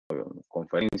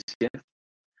conferencia.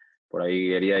 Por ahí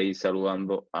quería ir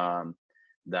saludando a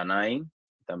Danay,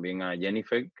 también a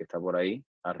Jennifer, que está por ahí,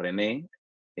 a René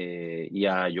y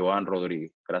a Joan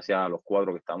Rodríguez. Gracias a los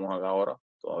 4 que estamos acá ahora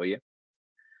todavía.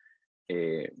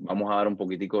 Vamos a dar un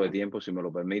poquitico de tiempo, si me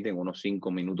lo permiten, unos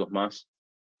 5 minutos más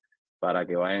para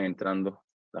que vayan entrando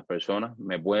las personas.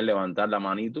 Me pueden levantar la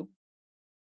manito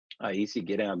ahí si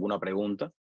quieren alguna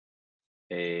pregunta.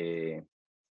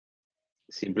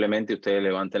 Simplemente ustedes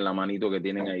levanten la manito que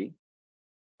tienen ahí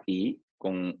y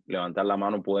con levantar la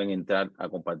mano pueden entrar a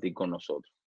compartir con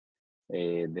nosotros.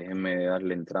 Déjenme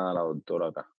darle entrada a la doctora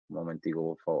acá. Un momentico,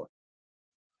 por favor.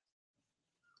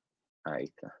 Ahí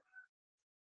está.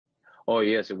 Oh,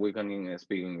 yes, we can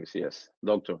speak English, yes.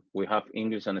 Doctor, we have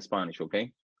English and Spanish,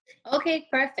 okay? Okay,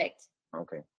 perfect.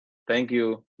 Okay. Thank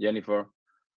you, Jennifer.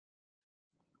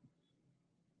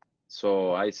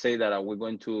 So I say that we're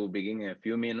going to begin in a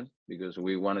few minutes because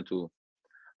we wanted to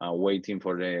waiting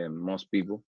for the most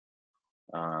people.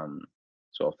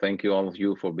 So thank you all of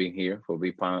you for being here, for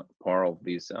being part of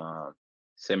this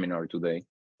seminar today.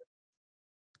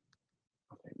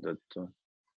 Okay, doctor.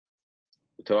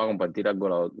 ¿Usted va a compartir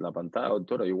algo la pantalla,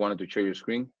 doctora? You wanted to share your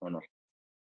screen or no?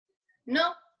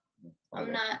 No, Okay.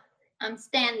 I'm not. I'm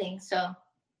standing, so.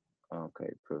 Okay,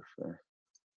 perfect.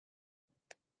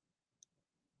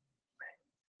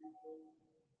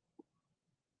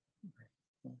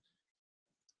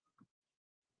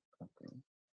 Okay.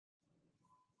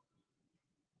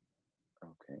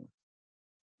 Okay.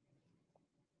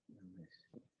 Let me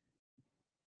see.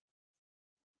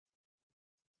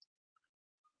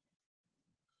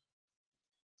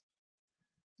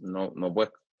 No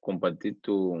puedes compartir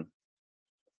tu.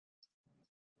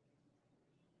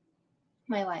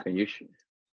 My wife. Can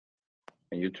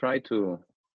you try to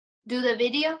Do the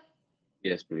video?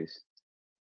 Yes, please.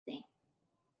 See.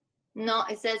 No,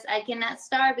 it says I cannot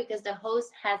start because the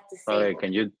host has disabled.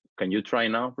 Okay, can you try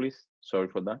now, please? Sorry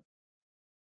for that.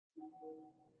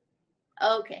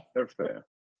 Okay. Perfect.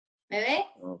 ¿Me ve?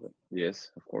 Okay.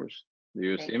 Yes, of course. Do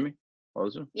you Okay. see me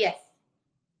also? Yes.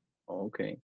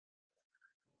 Okay.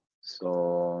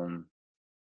 So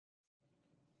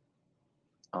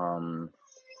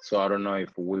so I don't know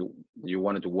if you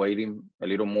wanted to wait in a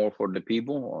little more for the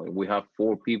people, or we have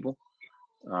 4 people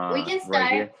We can start.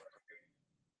 right here.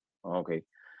 Okay.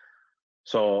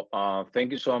 So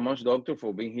thank you so much, doctor,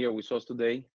 for being here with us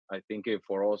today. I think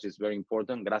for us it's very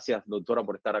important. Gracias, doctora,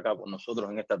 por estar acá con nosotros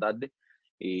en esta tarde.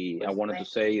 Y I wanted to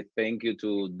say thank you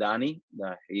to Danny,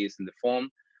 that he is in the phone,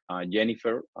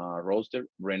 Jennifer Roster,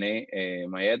 Rene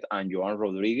Mayet, and Joan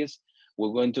Rodriguez.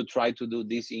 We're going to try to do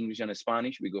this English and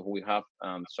Spanish because we have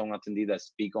some attendees that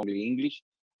speak only English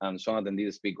and some attendees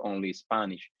that speak only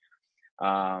Spanish.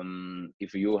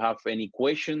 If you have any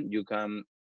question, you can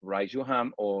raise your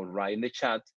hand or write in the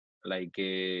chat like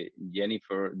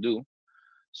Jennifer do.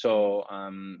 So,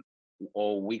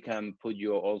 or we can put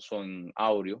you also in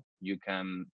audio. You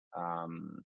can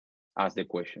ask the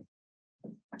question.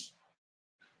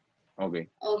 Okay.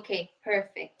 Okay,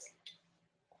 perfect.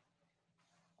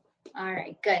 All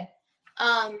right, good.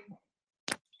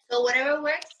 So whatever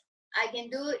works, I can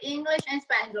do English and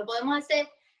Spanish. Lo podemos hacer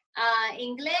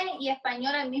inglés y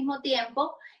español al mismo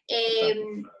tiempo.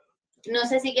 No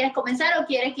sé si quieres comenzar o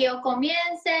quieres que yo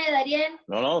comience, Dariel.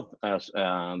 No,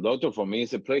 doctor, for me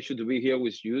it's a pleasure to be here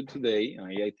with you today.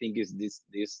 I think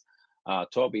this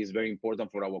topic is very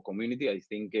important for our community. I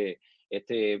think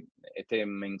este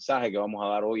mensaje que vamos a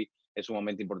dar hoy es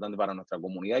sumamente importante para nuestra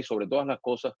comunidad y sobre todas las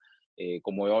cosas,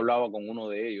 como yo hablaba con uno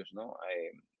de ellos, ¿no?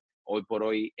 Hoy por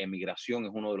hoy, emigración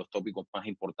es uno de los tópicos más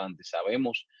importantes.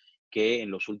 Sabemos que en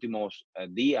los últimos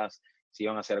días se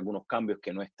iban a hacer algunos cambios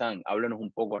que no están. Háblenos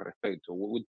un poco al respecto.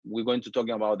 We're going to talk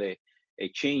about a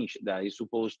change that is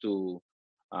supposed to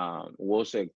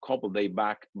was a couple days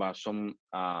back, but something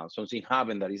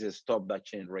happened that is a stop that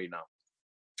change right now.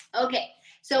 Okay,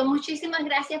 so muchísimas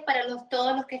gracias para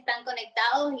todos los que están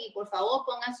conectados y por favor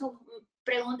pongan sus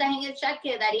preguntas en el chat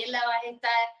que Dariel la va a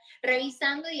estar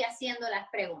revisando y haciendo las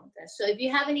preguntas. So if you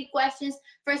have any questions,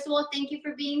 first of all, thank you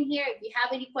for being here. If you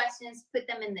have any questions, put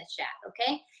them in the chat,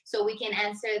 okay? So we can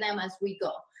answer them as we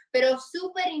go. Pero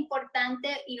súper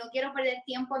importante, y no quiero perder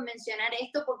tiempo en mencionar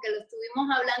esto porque lo estuvimos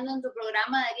hablando en tu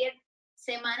programa, Dariel,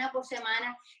 semana por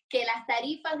semana, que las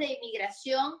tarifas de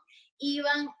inmigración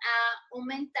iban a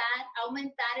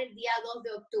aumentar el día 2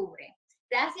 de octubre.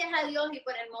 Gracias a Dios y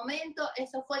por el momento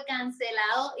eso fue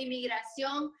cancelado.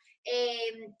 Inmigración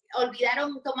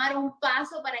tomaron un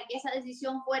paso para que esa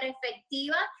decisión fuera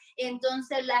efectiva.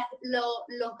 Entonces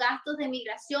los gastos de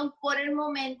inmigración por el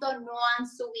momento no han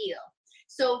subido.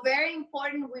 So very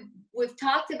important. We've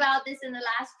talked about this in the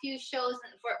last few shows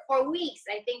for weeks,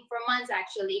 I think for months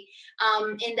actually,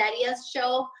 in Dariel's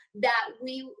show, that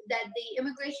the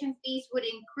immigration fees would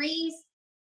increase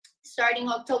starting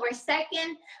October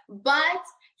 2nd, but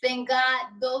thank God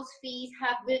those fees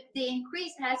the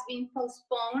increase has been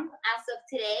postponed as of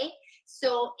today.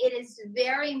 So it is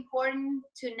very important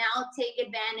to now take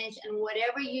advantage, and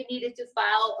whatever you needed to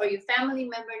file or your family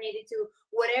member needed to,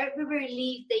 whatever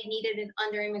relief they needed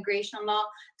under immigration law,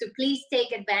 to please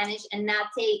take advantage and not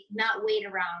wait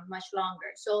around much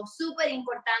longer. So súper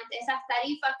importante, esas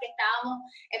tarifas que estábamos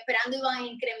esperando iban a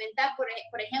incrementar, por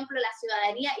ejemplo, la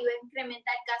ciudadanía iba a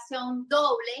incrementar casi a un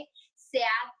doble, se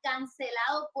ha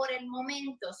cancelado por el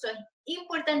momento. So, es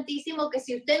importantísimo que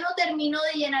si usted no terminó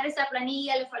de llenar esa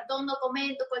planilla, le faltó un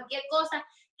documento, cualquier cosa,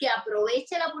 que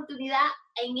aproveche la oportunidad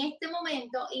en este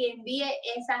momento y envíe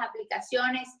esas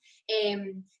aplicaciones,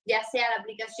 ya sea la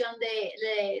aplicación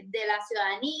de la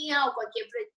ciudadanía o cualquier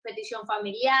petición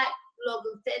familiar, lo que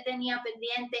usted tenía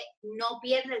pendiente. No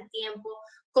pierda el tiempo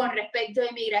con respecto a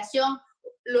inmigración.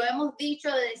 Lo hemos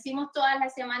dicho, decimos todas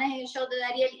las semanas en el show de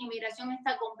Dariel, inmigración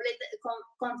está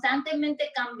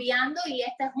constantemente cambiando, y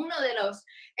este es uno de los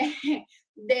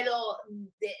de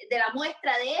la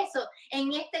muestra de eso.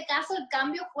 En este caso el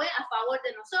cambio fue a favor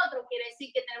de nosotros, quiere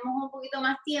decir que tenemos un poquito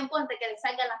más tiempo antes que le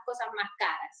salgan las cosas más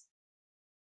caras.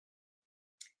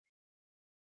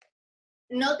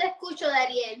 No te escucho,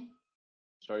 Dariel.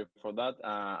 Sorry for that.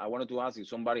 I wanted to ask if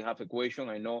somebody have a question.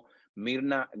 I know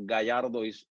Mirna Gallardo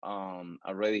is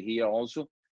already here also.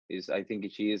 I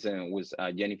think she is with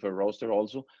Jennifer Roster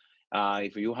also.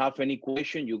 If you have any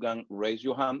question, you can raise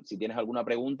your hand. Si tienes alguna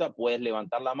pregunta, puedes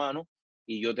levantar la mano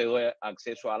y yo te doy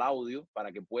acceso al audio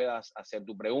para que puedas hacer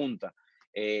tu pregunta.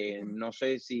 No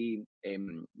sé si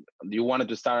do you wanted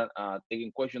to start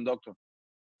taking questions, doctor?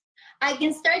 I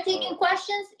can start taking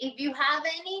questions if you have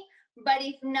any, but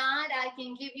if not, I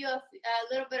can give you a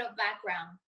little bit of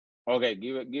background. Okay,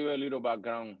 give a little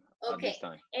background at this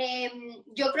time.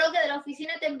 Yo creo que de la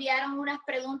oficina te enviaron unas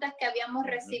preguntas que habíamos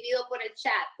recibido por el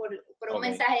chat, por un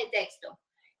mensaje de texto.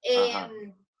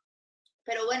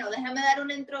 Pero bueno, déjame dar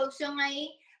una introducción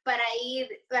ahí para ir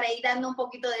dando un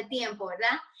poquito de tiempo,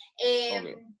 ¿verdad?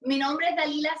 Mi nombre es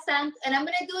Dalila Santos, and I'm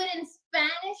going to do it in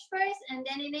Spanish first and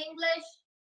then in English.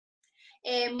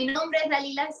 Mi nombre es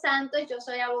Dalila Santos, yo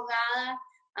soy abogada,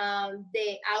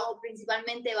 hago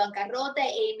principalmente bancarrota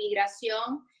e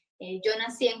inmigración. Yo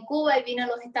nací en Cuba y vine a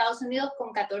los Estados Unidos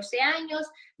con 14 años.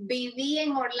 Viví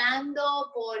en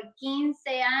Orlando por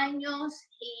 15 años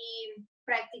y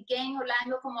practiqué en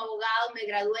Orlando como abogado. Me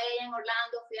gradué en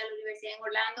Orlando, fui a la universidad en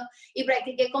Orlando y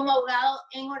practiqué como abogado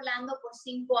en Orlando por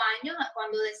 5 años,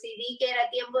 cuando decidí que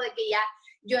era tiempo de que ya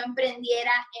yo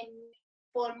emprendiera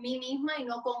por mí misma y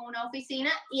no con una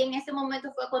oficina, y en ese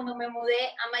momento fue cuando me mudé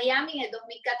a Miami en el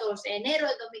 2014, enero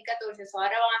del 2014, so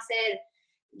ahora van a ser,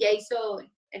 ya hizo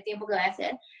el tiempo que va a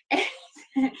hacer,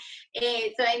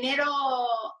 so enero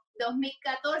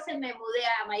 2014 me mudé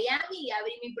a Miami y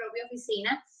abrí mi propia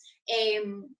oficina.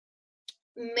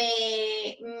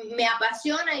 Me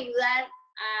apasiona ayudar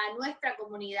a nuestra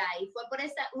comunidad y fue por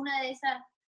una de esas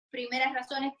primeras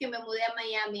razones que me mudé a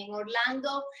Miami. En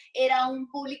Orlando era un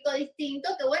público distinto,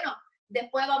 que bueno,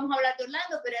 después vamos a hablar de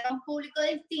Orlando, pero era un público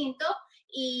distinto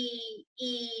y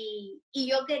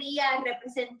yo quería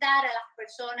representar a las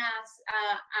personas,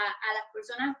 a las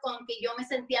personas con que yo me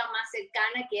sentía más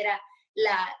cercana, que era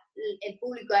el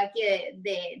público aquí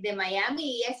de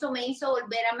Miami, y eso me hizo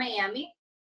volver a Miami.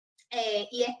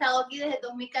 Y he estado aquí desde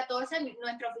 2014,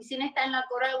 nuestra oficina está en la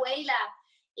Coral Way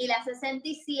y la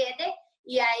 67,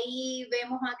 y ahí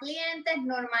vemos a clientes.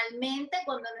 Normalmente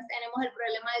cuando tenemos el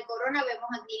problema del corona, vemos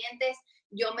a clientes,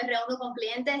 yo me reúno con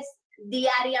clientes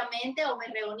diariamente, o me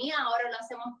reunía, ahora lo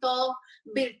hacemos todo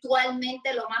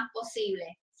virtualmente lo más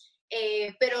posible.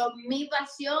 Pero mi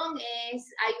pasión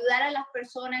es ayudar a las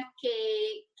personas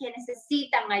que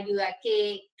necesitan ayuda,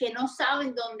 que no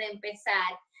saben dónde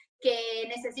empezar, que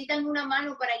necesitan una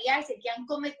mano para guiarse, que han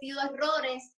cometido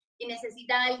errores y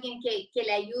necesitan a alguien que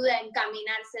le ayude a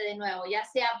encaminarse de nuevo, ya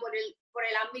sea por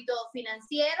el ámbito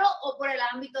financiero o por el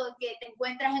ámbito de que te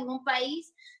encuentras en un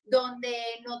país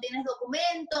donde no tienes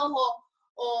documentos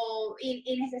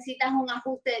y necesitas un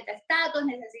ajuste de tu estatus,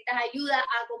 necesitas ayuda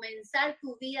a comenzar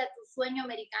tu vida, tu sueño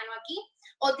americano aquí,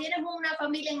 o tienes una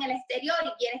familia en el exterior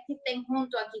y quieres que estén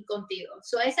juntos aquí contigo.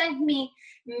 So esa es mi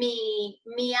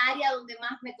área donde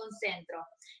más me concentro.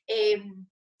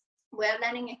 Voy a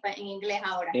hablar en inglés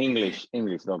ahora. English,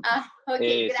 doctor.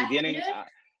 Okay, si tienen,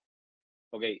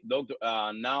 okay, doctor,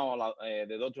 now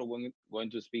the doctor going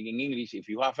to speak in English. If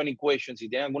you have any questions, si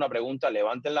tienen alguna pregunta,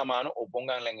 levanten la mano o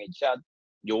pónganla en el chat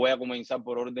Yo voy a comenzar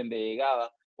por orden de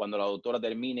llegada. Cuando la doctora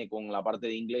termine con la parte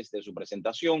de inglés de su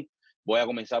presentación, voy a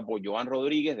comenzar por Joan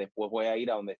Rodríguez, después voy a ir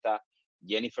a donde está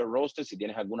Jennifer Roster, si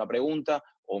tienes alguna pregunta,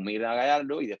 o Mira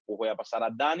Gallardo, y después voy a pasar a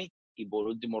Dani, y por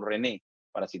último René,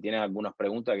 para si tienes algunas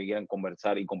preguntas que quieran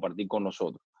conversar y compartir con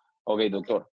nosotros. Ok,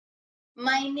 doctor.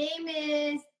 My name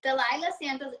is Delilah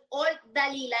Santos, or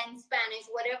Dalila in Spanish,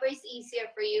 whatever is easier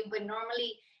for you, but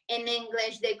normally in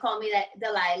English, they call me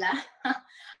Delilah.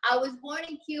 I was born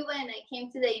in Cuba and I came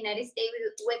to the United States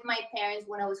with my parents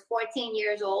when I was 14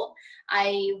 years old.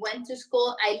 I went to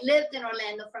school. I lived in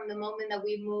Orlando from the moment that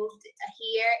we moved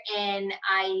here, and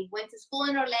I went to school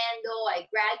in Orlando. I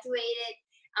graduated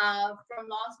from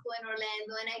law school in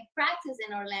Orlando, and I practiced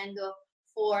in Orlando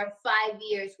for 5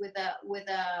 years with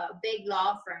a big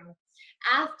law firm.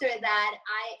 After that,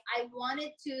 I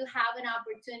wanted to have an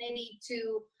opportunity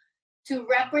to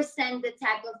represent the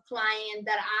type of client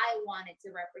that I wanted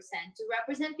to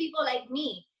represent people like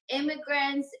me,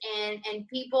 immigrants and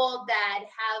people that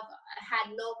have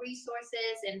had low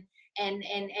resources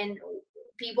and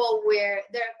people where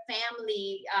their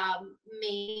family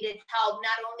needed help,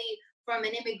 not only from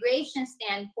an immigration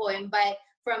standpoint, but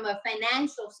from a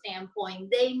financial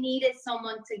standpoint. They needed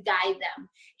someone to guide them.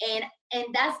 And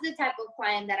that's the type of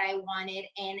client that I wanted.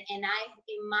 And I,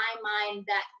 in my mind,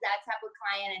 that type of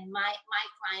client and my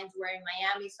clients were in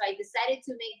Miami. So I decided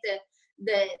to make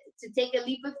to take a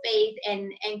leap of faith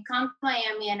and come to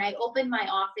Miami, and I opened my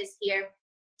office here.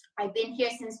 I've been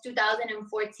here since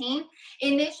 2014,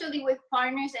 initially with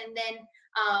partners, and then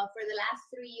for the last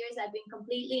 3 years, I've been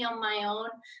completely on my own.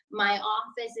 My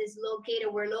office is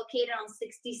we're located on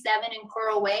 67 in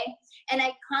Coral Way, and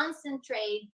I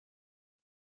concentrate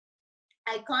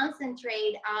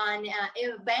on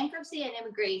bankruptcy and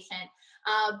immigration.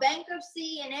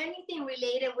 Bankruptcy and anything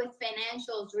related with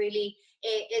financials really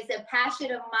is a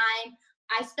passion of mine.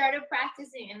 I started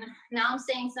practicing, and now I'm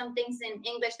saying some things in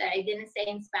English that I didn't say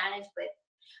in Spanish, but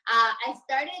I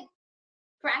started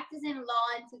practicing law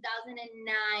in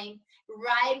 2009,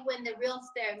 right when the real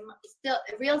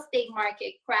estate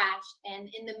market crashed, and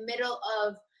in the middle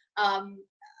of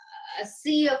a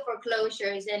sea of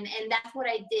foreclosures, and that's what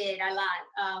I did a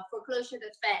lot, foreclosure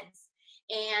defense.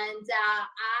 And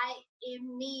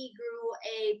in me grew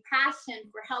a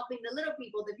passion for helping the little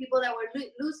people, the people that were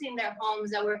losing their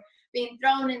homes, that were being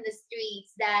thrown in the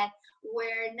streets, that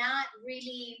were not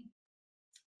really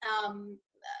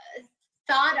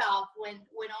thought of when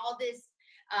all this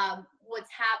was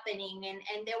happening,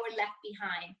 and they were left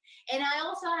behind. And I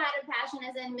also had a passion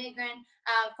as an immigrant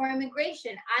for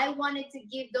immigration. I wanted to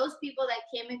give those people that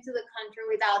came into the country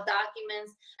without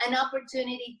documents an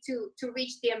opportunity to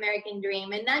reach the American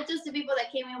dream. And not just the people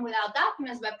that came in without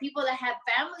documents, but people that had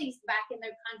families back in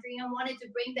their country and wanted to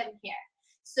bring them here.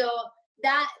 So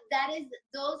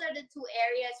those are the two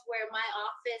areas where my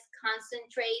office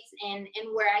concentrates and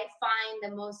where I find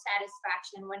the most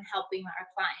satisfaction when helping our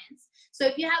clients. So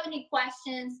if you have any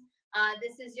questions,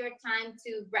 this is your time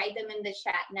to write them in the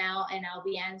chat now, and I'll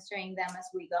be answering them as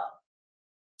we go.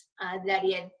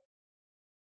 Dariel.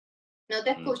 No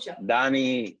te escucho.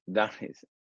 Dani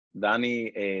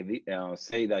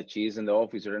say that she is in the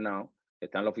office right now,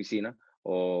 está en la oficina,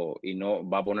 y no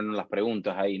va a ponernos las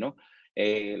preguntas ahí, ¿no?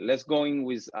 Let's go in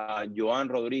with Joan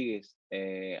Rodriguez.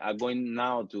 I'm going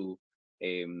now to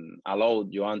allow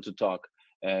Joan to talk.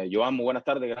 Joan, muy buenas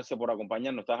tardes, gracias por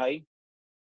acompañarnos. ¿Estás ahí?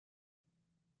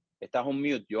 ¿Estás on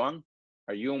mute, Joan?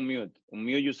 Are you on mute?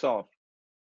 Unmute yourself.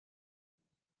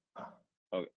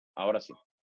 Okay, ahora sí.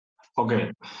 Ok,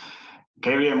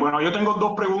 qué bien. Bueno, yo tengo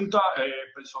dos preguntas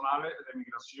personales de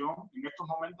migración. En estos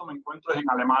momentos me encuentro en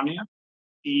Alemania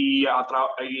y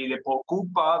por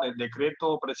culpa del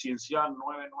decreto presidencial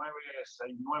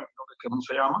 9969, creo que es como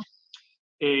se llama,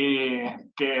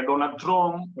 que Donald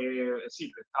Trump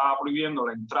sí, está prohibiendo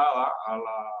la entrada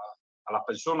a las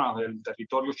personas del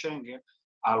territorio Schengen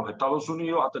a los Estados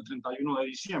Unidos hasta el 31 de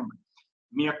diciembre.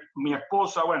 Mi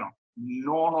esposa, bueno,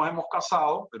 no nos hemos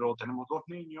casado, pero tenemos 2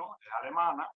 niños, es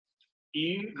alemana,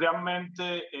 y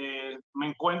realmente me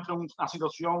encuentro en una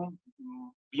situación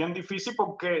bien difícil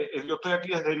porque yo estoy aquí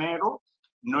desde enero,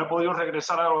 no he podido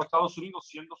regresar a los Estados Unidos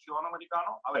siendo ciudadano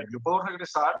americano. A ver, yo puedo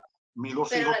regresar, mis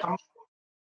 2 hijos también,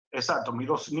 exacto, mis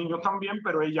 2 niños también,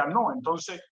 pero ella no.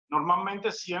 Entonces,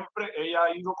 normalmente siempre ella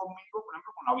ha ido conmigo, por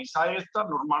ejemplo, con la visa esta.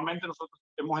 Normalmente nosotros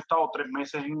hemos estado 3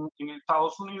 meses en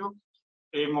Estados Unidos.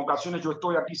 En ocasiones yo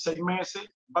estoy aquí 6 meses.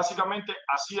 Básicamente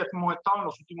así hemos estado en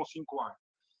los últimos 5 años.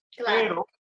 Claro. Pero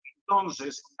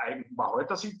entonces, bajo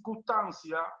esta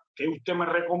circunstancia, ¿qué usted me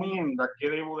recomienda? ¿Qué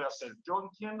debo de hacer? Yo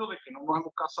entiendo de que no nos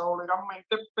hemos casado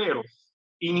legalmente, pero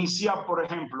iniciar, por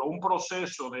ejemplo, un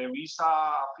proceso de visa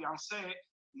fiancé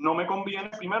no me conviene,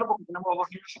 primero porque tenemos los 2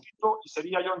 niños chiquitos y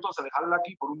sería yo entonces dejarla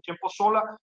aquí por un tiempo sola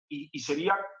y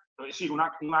sería, es decir,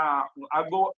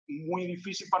 algo muy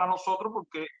difícil para nosotros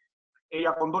porque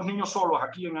ella con 2 niños solos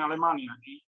aquí en Alemania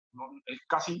y es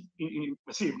casi,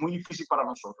 sí, muy difícil para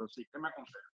nosotros. Sí, ¿qué me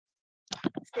aconseja?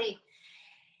 Sí.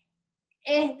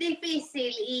 Es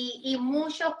difícil y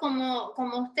muchos como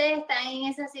ustedes están en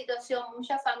esa situación,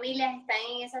 muchas familias están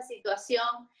en esa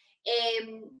situación.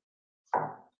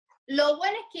 Lo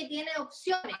bueno es que tiene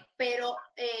opciones, pero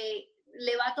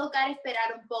le va a tocar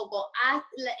esperar un poco.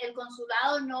 El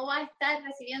consulado no va a estar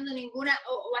recibiendo ninguna,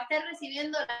 o va a estar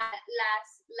recibiendo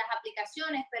las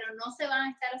aplicaciones, pero no se van a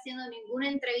estar haciendo ninguna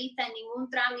entrevista, ningún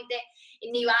trámite,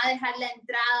 ni va a dejar la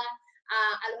entrada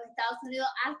a los Estados Unidos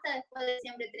hasta después de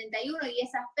diciembre 31 y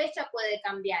esa fecha puede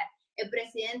cambiar. El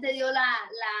presidente dio el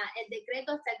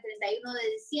decreto hasta el 31 de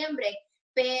diciembre,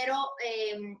 pero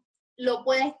lo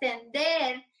puede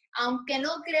extender, aunque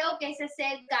no creo que ese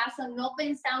sea el caso. No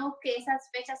pensamos que esas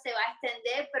fechas se va a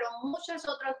extender, pero muchos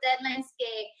otros deadlines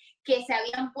que se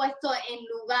habían puesto en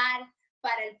lugar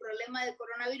para el problema del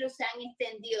coronavirus se han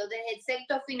extendido, desde el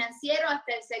sector financiero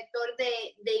hasta el sector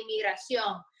de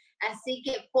inmigración. Así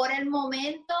que por el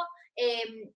momento,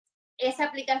 esa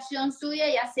aplicación suya,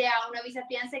 ya sea una visa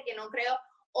fianza, que no creo,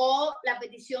 o la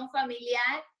petición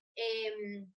familiar,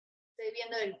 estoy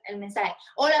viendo el mensaje,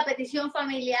 o la petición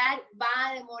familiar va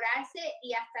a demorarse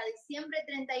y hasta diciembre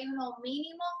 31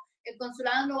 mínimo, el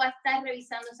consulado no va a estar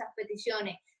revisando esas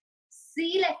peticiones.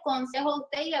 Sí les aconsejo a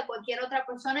usted y a cualquier otra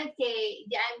persona que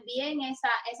ya envíen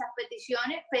esas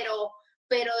peticiones, pero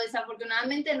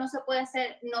desafortunadamente no se puede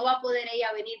hacer, no va a poder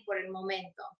ella venir por el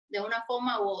momento, de una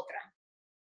forma u otra.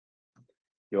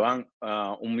 Joan,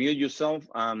 unmute yourself.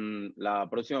 La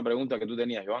próxima pregunta que tú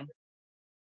tenías, Joan.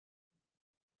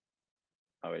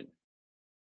 A ver,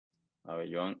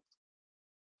 Joan.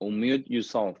 Unmute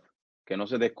yourself, que no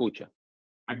se te escucha.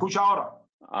 ¿Me escucha ahora?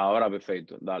 Ahora,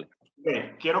 perfecto, dale.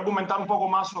 Quiero comentar un poco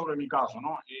más sobre mi caso,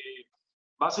 ¿no?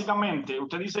 Básicamente,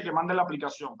 usted dice que mande la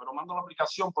aplicación, pero mando la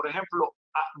aplicación, por ejemplo,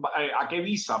 ¿a qué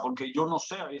visa? Porque yo no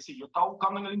sé, es decir, yo estaba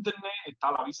buscando en el internet,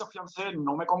 está la visa fiancé,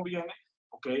 no me conviene,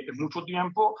 porque es mucho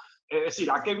tiempo, es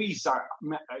decir, ¿a qué visa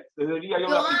debería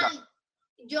yo aplicar?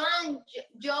 Joan,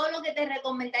 yo lo que te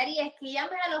recomendaría es que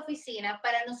llames a la oficina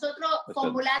para nosotros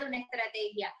formular una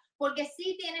estrategia, porque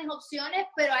sí tienes opciones,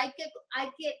 pero hay que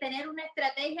tener una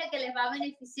estrategia que les va a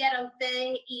beneficiar a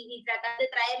ustedes y tratar de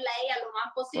traerla a ella lo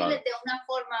más posible, claro, de una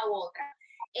forma u otra.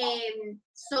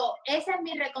 Esa es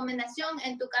mi recomendación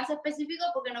en tu caso específico,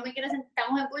 porque no me quiero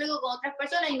estamos en público con otras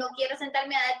personas y no quiero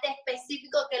sentarme a darte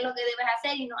específico qué es lo que debes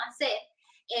hacer y no hacer.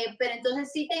 Pero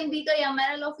entonces sí te invito a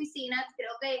llamar a la oficina,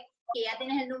 creo que ya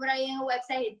tienes el número ahí en el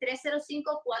website,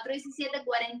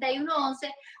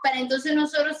 305-417-4111, para entonces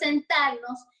nosotros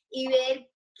sentarnos y ver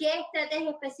qué estrategia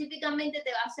específicamente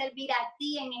te va a servir a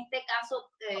ti en este caso.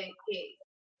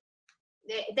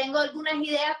 Tengo algunas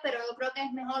ideas, pero yo creo que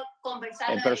es mejor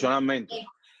conversar. Personalmente.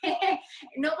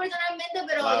 No personalmente,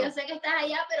 pero claro, yo sé que estás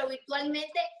allá, pero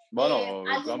virtualmente. Bueno,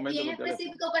 algo bien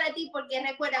específico para ti, porque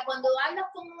recuerda, cuando hablas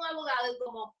con un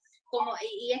abogado,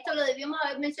 y esto lo debíamos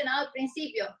haber mencionado al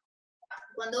principio,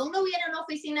 cuando uno viene a una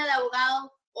oficina de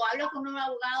abogado o habla con un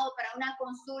abogado para una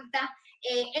consulta,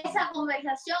 esa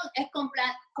conversación es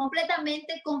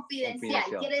completamente confidencial.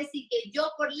 Quiere decir que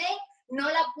yo por ley no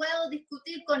la puedo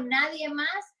discutir con nadie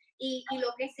más y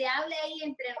lo que se hable ahí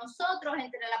entre nosotros,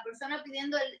 entre la persona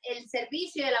pidiendo el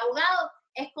servicio y el abogado,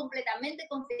 es completamente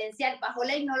confidencial. Bajo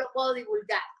ley no lo puedo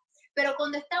divulgar. Pero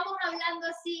cuando estamos hablando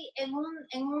así en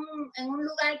un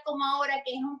lugar como ahora,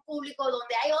 que es un público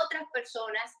donde hay otras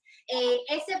personas,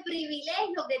 ese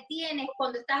privilegio que tienes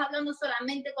cuando estás hablando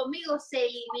solamente conmigo se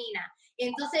elimina.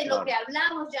 Entonces, claro, lo que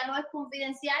hablamos ya no es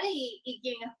confidencial y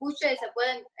quien escuche se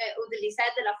pueden utilizar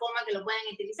de la forma que lo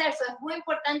pueden utilizar. Eso es muy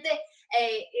importante.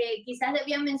 Quizás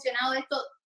debían mencionado esto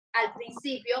al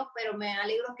principio, pero me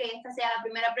alegro que esta sea la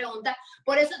primera pregunta.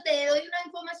 Por eso te doy una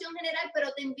información general,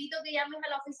 pero te invito a que llames a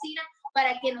la oficina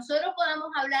para que nosotros podamos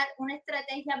hablar una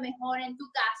estrategia mejor en tu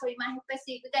caso y más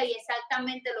específica y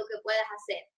exactamente lo que puedas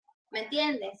hacer. ¿Me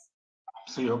entiendes?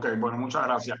 Sí, ok, bueno, muchas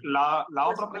gracias. La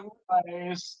otra pregunta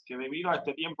es que debido a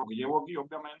este tiempo que llevo aquí,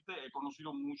 obviamente, he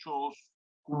conocido muchos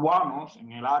cubanos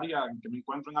en el área en que me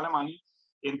encuentro en Alemania.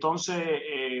 Entonces,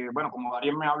 bueno, como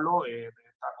Darien me habló de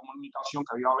esta comunicación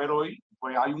que iba a haber hoy,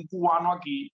 pues hay un cubano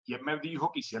aquí y él me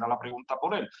dijo que hiciera la pregunta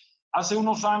por él. Hace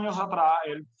unos años atrás,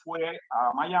 él fue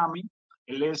a Miami,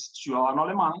 él es ciudadano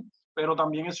alemán, pero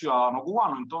también es ciudadano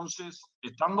cubano. Entonces,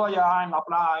 estando allá en la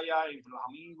playa, entre los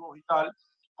amigos y tal,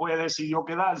 pues decidió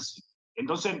quedarse.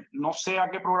 Entonces, no sé a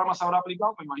qué programa se habrá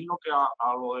aplicado, me imagino que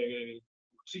a lo de,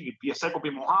 sí, pie seco,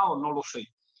 pie mojado, no lo sé.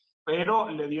 Pero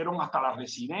le dieron hasta la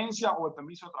residencia o el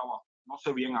permiso de trabajo, no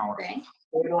sé bien ahora. Okay.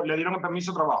 Pero le dieron el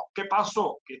permiso de trabajo. ¿Qué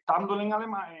pasó? Que estando en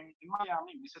Alemania, en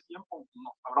Miami, en ese tiempo,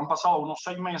 habrán pasado unos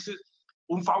 6 meses,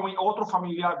 otro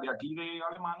familiar de aquí de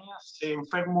Alemania se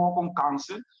enfermó con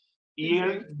cáncer y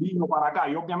él vino para acá.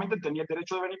 Y obviamente tenía el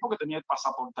derecho de venir porque tenía el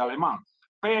pasaporte alemán.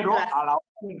 Pero a la hora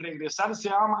de regresarse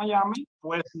a Miami,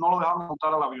 pues no lo dejaron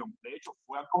montar al avión. De hecho,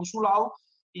 fue al consulado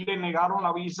y le negaron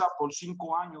la visa por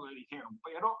 5 años, le dijeron.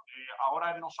 Pero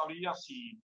ahora él no sabía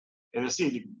si, es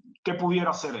decir, qué pudiera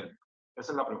hacer él.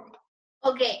 Esa es la pregunta.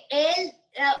 Ok, ¿él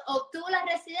obtuvo la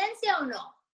residencia o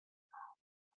no?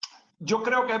 Yo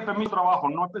creo que el permiso de trabajo,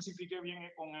 no especifiqué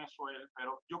bien con eso él,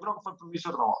 pero yo creo que fue el permiso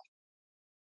de trabajo.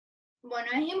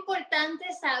 Bueno, es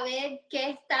importante saber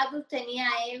qué estatus tenía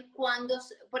él cuando,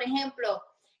 por ejemplo,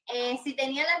 si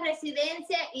tenía la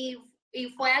residencia y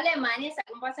fue a Alemania,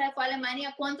 sacó un pasaje, fue a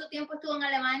Alemania, ¿cuánto tiempo estuvo en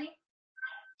Alemania?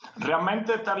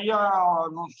 Realmente estaría,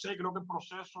 no sé, creo que el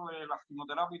proceso de la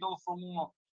quimioterapia y todo fue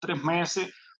unos 3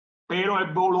 meses, pero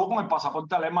él voló con el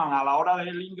pasaporte alemán. A la hora de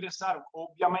él ingresar,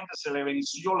 obviamente se le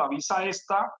venció la visa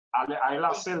esta, a él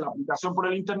hacer la aplicación por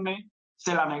el internet,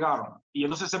 se la negaron. Y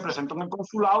entonces se presentó en el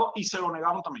consulado y se lo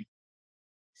negaron también.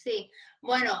 Sí,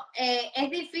 bueno, es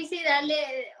difícil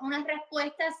darle una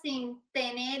respuesta sin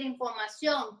tener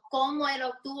información. ¿Cómo él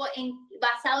obtuvo,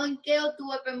 basado en qué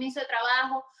obtuvo el permiso de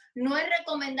trabajo? No es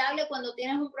recomendable cuando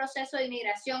tienes un proceso de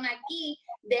inmigración aquí,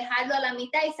 dejarlo a la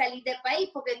mitad y salir del país,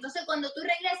 porque entonces cuando tú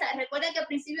regresas, recuerda que al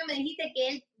principio me dijiste que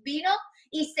él vino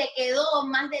y se quedó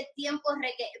más del tiempo que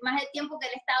él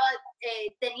estaba,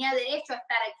 tenía derecho a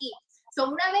estar aquí. So,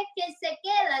 una vez que él se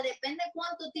queda, depende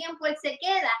cuánto tiempo él se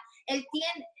queda, él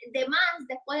tiene de más,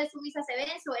 después de su visa se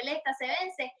vence o esta se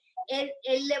vence, él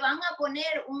le van a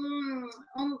poner un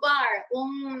bar,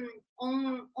 un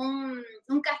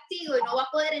castigo y no va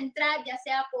a poder entrar ya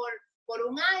sea por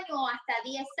 1 año o hasta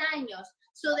 10 años.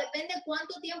 So, depende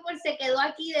cuánto tiempo él se quedó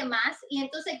aquí de más y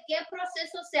entonces qué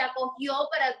proceso se acogió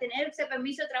para obtener ese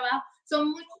permiso de trabajo.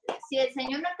 Si el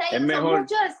señor no está ahí, son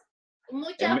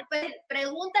muchas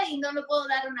preguntas y no le puedo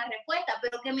dar una respuesta,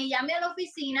 pero que me llame a la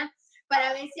oficina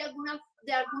para ver si de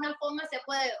alguna forma se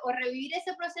puede o revivir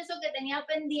ese proceso que tenía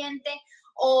pendiente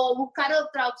o buscar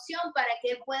otra opción para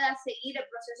que él pueda seguir el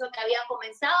proceso que había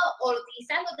comenzado o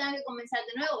quizás lo tenga que comenzar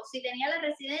de nuevo. Si tenía la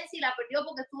residencia y la perdió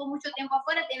porque estuvo mucho tiempo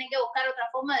afuera, tiene que buscar otra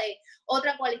forma de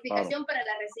otra cualificación para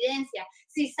la residencia.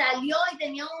 Si salió y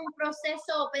tenía un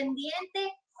proceso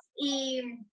pendiente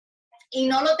y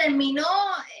no lo terminó,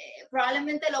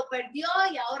 probablemente lo perdió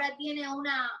y ahora tiene un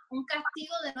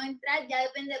castigo de no entrar, ya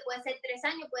depende, puede ser 3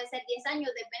 años, puede ser 10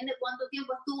 años, depende cuánto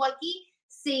tiempo estuvo aquí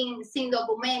sin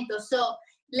documentos. So,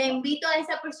 le invito a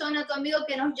esa persona, a tu amigo,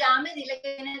 que nos llame, dile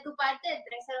que viene de tu parte, el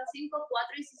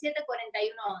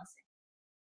 305-417-4111.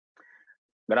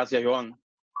 Gracias, Joan.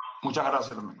 Muchas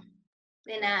gracias también.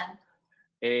 De nada.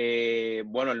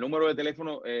 Bueno, el número de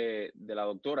teléfono de la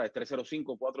doctora es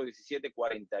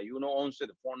 305-417-4111.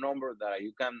 The phone number that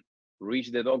you can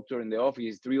reach the doctor in the office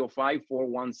is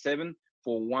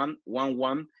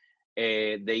 305-417-4111.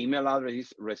 The email address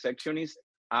is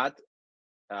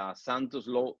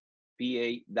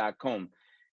receptionist@santoslawpa.com.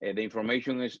 The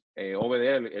information is over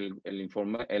there.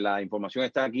 La información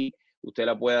está aquí. Usted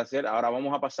la puede hacer. Ahora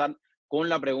vamos a pasar con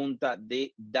la pregunta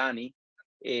de Dani,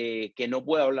 que no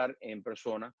puede hablar en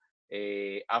persona.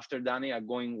 After Danny, I'm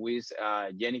going with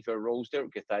Jennifer Roster,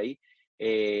 que está ahí.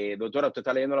 Doctora, usted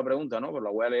está leyendo la pregunta, ¿no? Pero la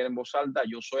voy a leer en voz alta.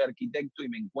 Yo soy arquitecto y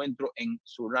me encuentro en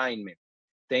Surrime.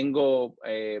 Tengo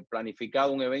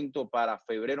planificado un evento para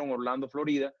febrero en Orlando,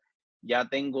 Florida. Ya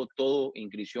tengo todo,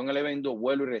 inscripción al evento,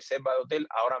 vuelo y reserva de hotel.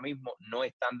 Ahora mismo no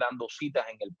están dando citas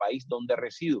en el país donde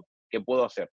resido. ¿Qué puedo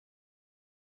hacer?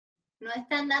 ¿No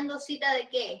están dando cita de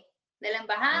qué? ¿De la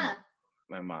embajada?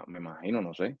 Me imagino,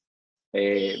 no sé.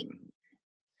 Sí.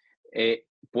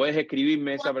 ¿Puedes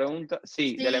escribirme esa pregunta?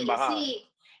 Sí, de la embajada.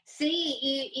 Sí,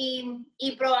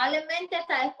 y probablemente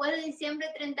hasta después de diciembre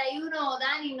 31,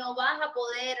 Dani, no vas a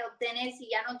poder obtener, si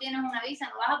ya no tienes una visa,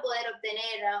 no vas a poder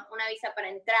obtener una visa para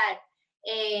entrar.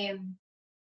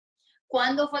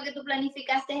 ¿Cuándo fue que tú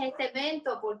planificaste este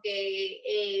evento?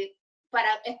 Porque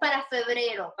es para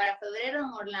febrero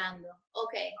en Orlando.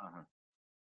 Ok. Ajá.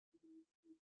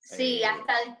 Sí,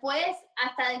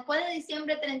 hasta después de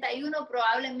diciembre 31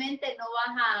 probablemente no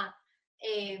vas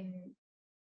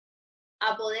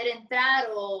a poder entrar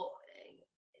o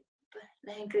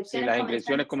las inscripciones. Sí, las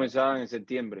inscripciones comenzaban en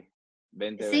septiembre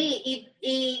 2020. Sí,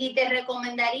 y te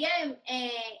recomendaría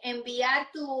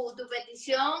enviar tu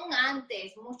petición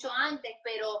mucho antes,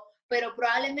 pero pero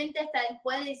probablemente hasta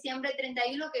después de diciembre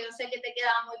 31, que yo sé que te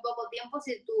queda muy poco tiempo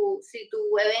si tu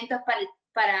evento es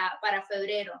para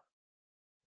febrero.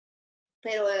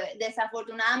 Pero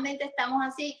desafortunadamente estamos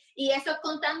así, y eso es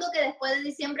contando que después de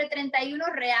diciembre 31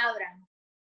 reabran.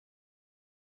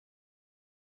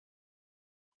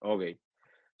 Okay.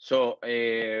 So,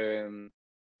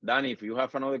 Dani, if you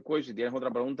have another question, si tienes otra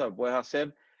pregunta, lo puedes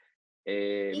hacer.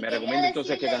 Me recomienda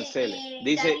entonces que cancele.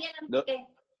 Dice,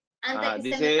 Daniel,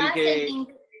 dice él que,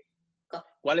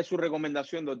 ¿cuál es su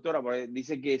recomendación, doctora? Porque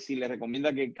dice que si le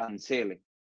recomienda que cancele,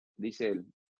 dice él.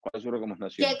 ¿Cuál es su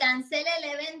recomendación? Que cancele el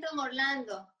evento en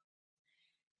Orlando.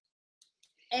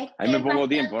 Hay muy poco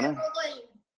tiempo, ¿no? Poco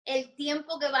el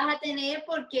tiempo que vas a tener,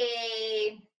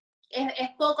 porque es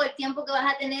poco el tiempo que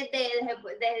vas a tener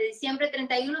desde diciembre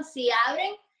 31 si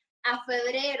abren a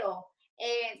febrero.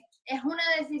 Es una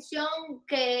decisión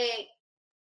que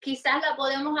quizás la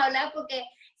podemos hablar porque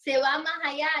se va más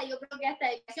allá. Yo creo que hasta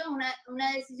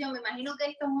una decisión, me imagino que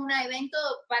esto es un evento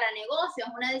para negocios,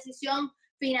 una decisión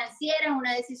financiera, es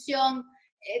una decisión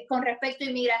con respecto a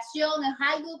inmigración, es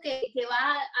algo que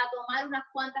va a tomar unas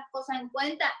cuantas cosas en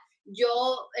cuenta.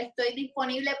 Yo estoy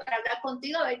disponible para hablar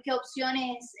contigo, a ver qué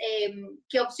opciones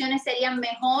serían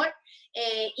mejor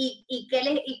y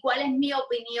cuál es mi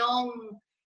opinión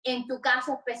en tu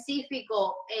caso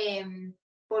específico,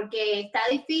 porque está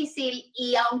difícil,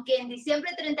 y aunque en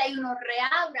diciembre 31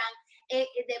 reabran,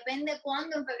 depende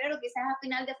cuándo, en febrero, quizás a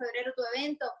final de febrero tu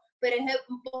evento, pero es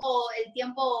un poco el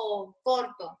tiempo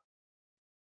corto.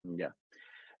 Yeah.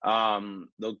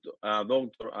 Doctor,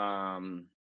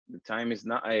 the time is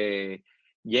not.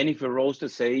 Jennifer Rose to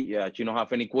say, you don't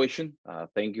have any question.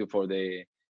 Thank you for the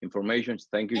information.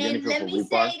 Thank you, Jennifer, let for me being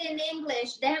say part. it in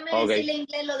English. Déjame Okay. decirle en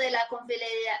inglés lo de la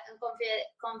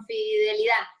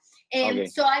confidencialidad. Okay.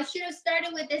 So I should have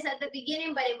started with this at the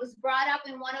beginning, but it was brought up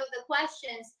in one of the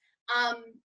questions.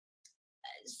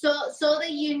 So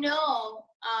that you know,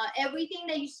 everything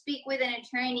that you speak with an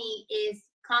attorney is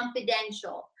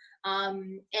confidential.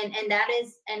 And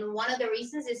one of the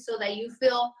reasons is so that you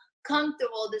feel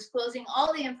comfortable disclosing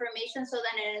all the information, so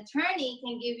that an attorney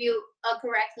can give you a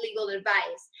correct legal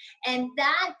advice. And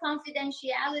that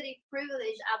confidentiality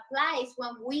privilege applies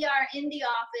when we are in the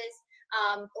office,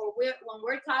 or when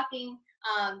we're talking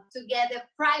together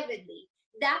privately.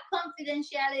 That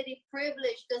confidentiality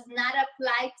privilege does not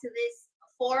apply to this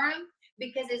forum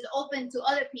because it's open to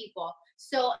other people.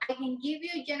 So I can give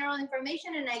you general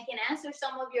information and I can answer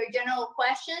some of your general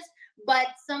questions,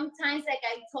 but sometimes, like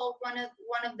I told one of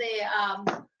the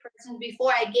persons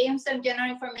before, I gave him some general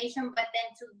information, but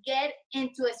then to get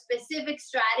into a specific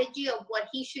strategy of what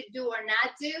he should do or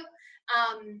not do,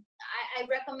 I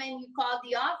recommend you call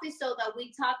the office so that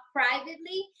we talk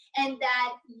privately, and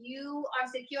that you are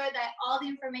secure that all the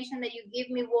information that you give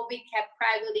me will be kept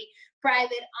private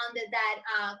under that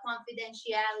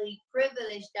confidentiality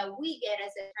privilege that we get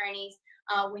as attorneys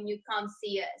when you come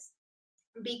see us.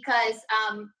 Because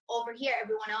over here,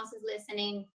 everyone else is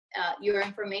listening. Your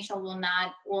information will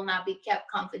not be kept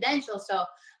confidential. So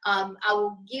I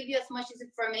will give you as much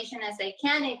information as I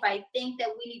can. If I think that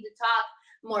we need to talk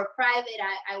more private,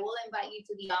 I will invite you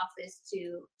to the office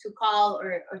to call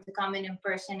or to come in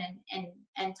person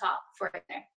and talk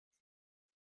further.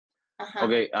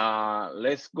 Okay,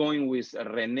 let's go in with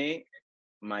René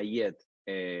Mayet.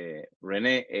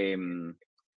 René,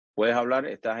 ¿puedes hablar?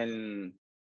 Estás en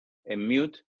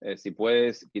mute. Si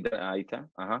puedes quitar, ahí está.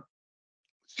 Ajá.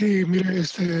 Sí, mire,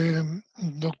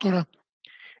 doctora,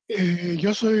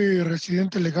 yo soy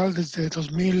residente legal desde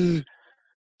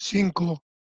 2005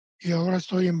 y ahora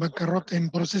estoy en bancarrota,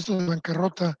 en proceso de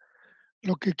bancarrota.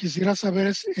 Lo que quisiera saber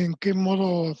es en qué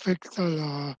modo afecta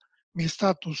mi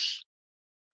estatus,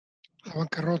 la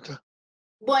bancarrota.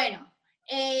 Bueno,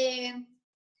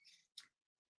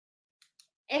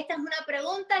 esta es una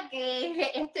pregunta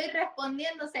que estoy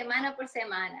respondiendo semana por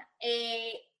semana.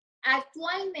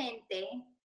 Actualmente,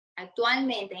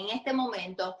 en este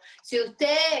momento, si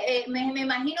usted, me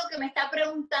imagino que me está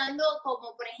preguntando,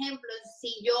 como por ejemplo,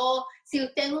 si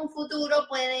usted en un futuro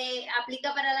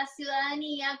aplica para la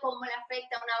ciudadanía, ¿cómo le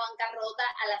afecta una bancarrota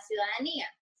a la ciudadanía?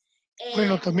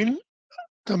 Bueno,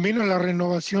 también a la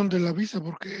renovación de la visa,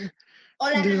 porque o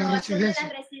la de renovación la de la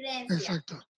residencia.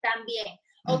 Exacto. También.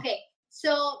 Ok,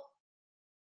 so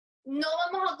no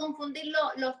vamos a confundir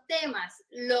los temas,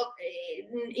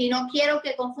 y no quiero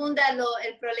que confunda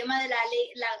el problema de la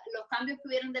ley, los cambios que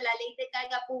hubieron de la ley de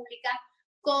carga pública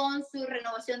con su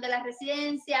renovación de la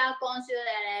residencia, con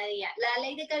ciudadanía. La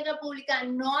ley de carga pública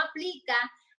no aplica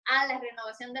a la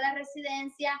renovación de la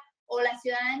residencia o la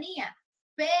ciudadanía,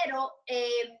 pero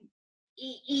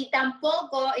y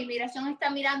tampoco Inmigración está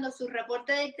mirando su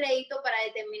reporte de crédito para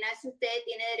determinar si usted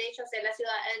tiene derecho a hacer la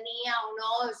ciudadanía o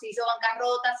no, si hizo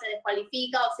bancarrota, se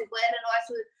descualifica o si puede renovar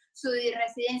su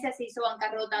residencia si hizo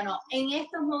bancarrota o no. En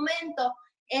estos momentos,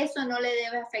 eso no le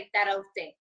debe afectar a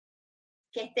usted.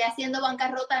 Que esté haciendo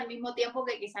bancarrota al mismo tiempo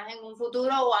que quizás en un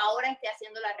futuro o ahora esté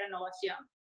haciendo la renovación.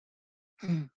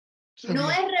 No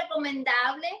es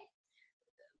recomendable,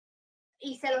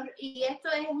 y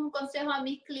esto es un consejo a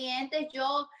mis clientes,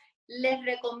 yo les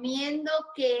recomiendo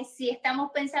que si estamos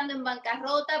pensando en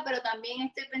bancarrota, pero también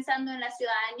estoy pensando en la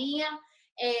ciudadanía,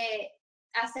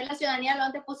 hacer la ciudadanía lo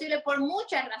antes posible por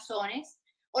muchas razones,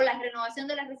 o la renovación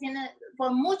de la residencia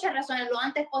por muchas razones lo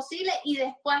antes posible y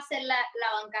después hacer la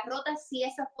bancarrota si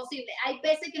eso es posible. Hay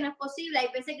veces que no es posible, hay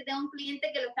veces que tengo un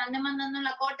cliente que lo están demandando en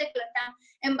la corte, que lo están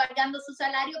embargando su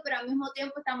salario, pero al mismo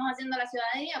tiempo estamos haciendo la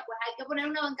ciudadanía. Pues hay que poner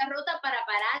una bancarrota para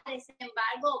parar ese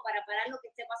embargo o para parar lo que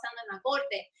esté pasando en la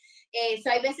corte.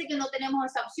 Hay veces que no tenemos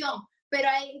esa opción, pero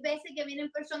hay veces que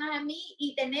vienen personas a mí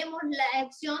y tenemos la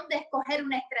opción de escoger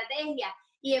una estrategia.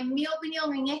 Y en mi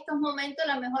opinión, en estos momentos,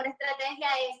 la mejor estrategia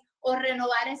es o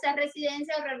renovar esa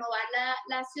residencia o renovar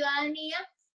la ciudadanía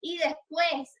y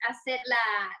después hacer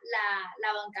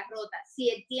la bancarrota. Si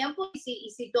el tiempo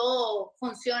y si todo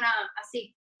funciona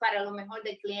así para lo mejor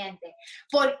del cliente.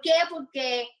 ¿Por qué?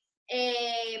 Porque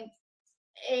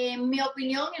en mi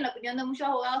opinión, en la opinión de muchos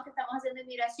abogados que estamos haciendo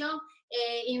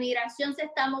Inmigración se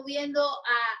está moviendo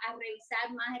a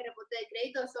revisar más el reporte de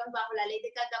crédito. Eso es bajo la ley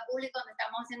de carga pública, donde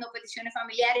estamos haciendo peticiones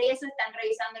familiares y eso, están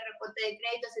revisando el reporte de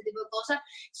crédito, ese tipo de cosas.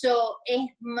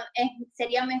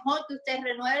 Sería mejor que usted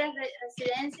renueve la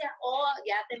residencia o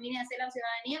ya termine de hacer la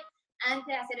ciudadanía antes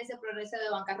de hacer ese progreso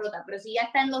de bancarrota. Pero si ya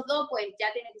está en los dos, pues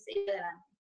ya tiene que seguir adelante.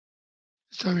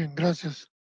 Está bien,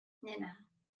 gracias. De nada.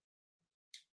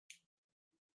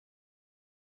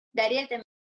 Dariel,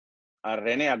 A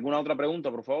René, ¿alguna otra pregunta,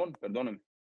 por favor? Perdónenme.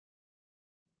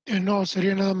 No,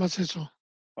 sería nada más eso.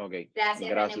 Ok,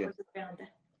 gracias. René, por tu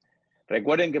pregunta.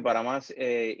 Recuerden que para más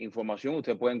información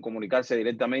ustedes pueden comunicarse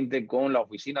directamente con la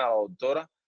oficina de la doctora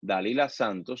Dalila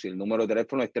Santos y el número de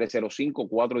teléfono es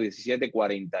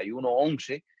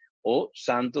 305-417-4111 o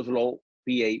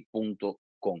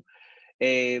santoslawpa.com.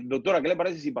 Doctora, ¿qué le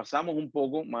parece si pasamos un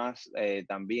poco más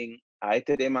también a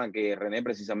este tema que René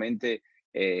precisamente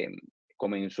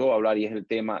comenzó a hablar y es el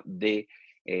tema de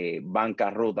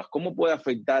bancarrotas? ¿Cómo puede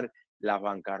afectar las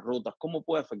bancarrotas? ¿Cómo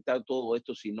puede afectar todo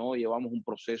esto si no llevamos un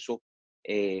proceso,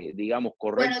 digamos,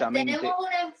 correctamente?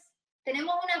 Bueno,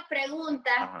 tenemos unas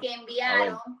preguntas que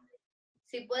enviaron.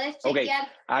 Si puedes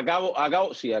chequear.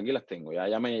 Okay. Sí, aquí las tengo,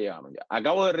 ya me llegaron. Ya.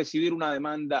 Acabo de recibir una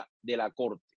demanda de la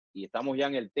corte y estamos ya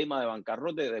en el tema de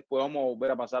bancarrota. Después vamos a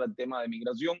volver a pasar al tema de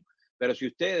migración, pero si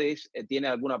ustedes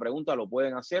tienen alguna pregunta, lo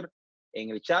pueden hacer en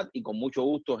el chat y con mucho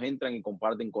gusto entran y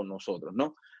comparten con nosotros,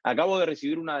 ¿no? Acabo de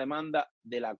recibir una demanda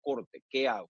de la corte. ¿Qué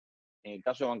hago en el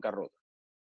caso de bancarrota?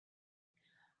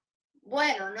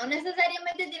 Bueno, no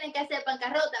necesariamente tienen que hacer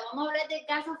bancarrota. Vamos a hablar de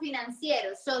casos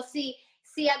financieros.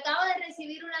 Si acabo de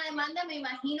recibir una demanda, me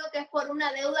imagino que es por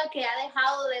una deuda que ha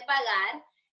dejado de pagar.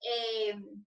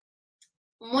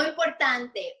 Muy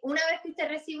importante, una vez que usted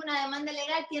recibe una demanda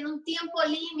legal, tiene un tiempo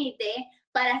límite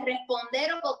para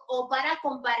responder o para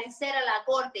comparecer a la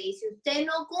corte. Y si usted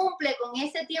no cumple con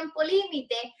ese tiempo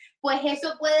límite, pues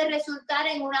eso puede resultar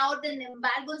en una orden de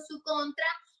embargo en su contra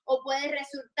o puede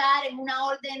resultar en una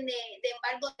orden de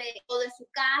embargo o de su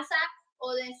casa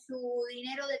o de su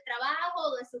dinero de trabajo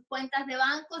o de sus cuentas de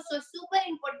banco. Eso es súper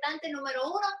importante, número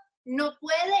uno. No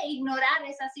puede ignorar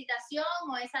esa citación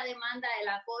o esa demanda de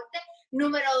la corte.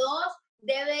 Número dos,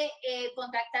 debe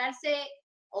contactarse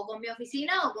o con mi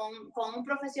oficina o con un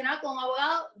profesional, con un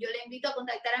abogado. Yo le invito a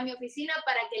contactar a mi oficina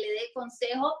para que le dé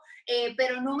consejo.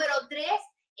 Pero número tres,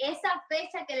 esa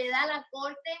fecha que le da la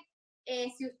corte,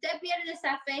 si usted pierde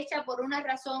esa fecha por una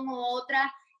razón u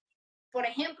otra, por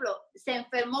ejemplo, se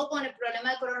enfermó con el problema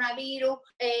del coronavirus,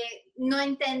 no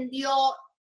entendió.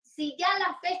 Si ya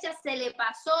la fecha se le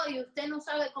pasó y usted no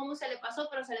sabe cómo se le pasó,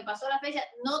 pero se le pasó la fecha,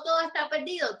 no todo está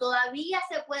perdido, todavía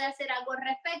se puede hacer algo al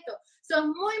respecto. Eso es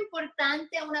muy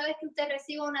importante, una vez que usted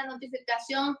reciba una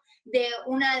notificación de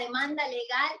una demanda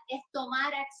legal, es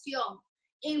tomar acción,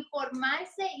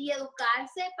 informarse y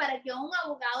educarse para que un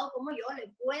abogado como yo le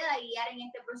pueda guiar en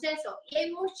este proceso. Y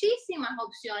hay muchísimas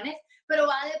opciones, pero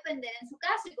va a depender en su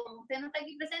caso. Y como usted no está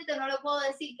aquí presente, no le puedo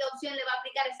decir qué opción le va a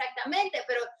aplicar exactamente,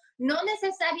 pero no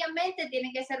necesariamente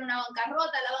tiene que ser una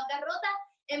bancarrota. La bancarrota,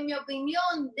 en mi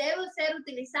opinión, debe ser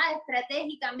utilizada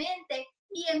estratégicamente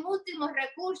y en últimos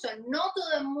recursos. No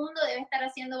todo el mundo debe estar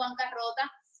haciendo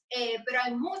bancarrota. pero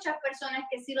hay muchas personas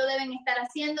que sí lo deben estar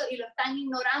haciendo y lo están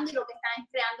ignorando y lo que están es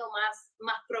creando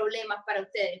más problemas para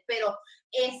ustedes. Pero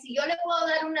si yo le puedo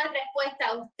dar una respuesta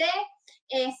a usted,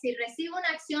 si recibe una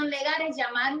acción legal es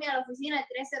llamarme a la oficina de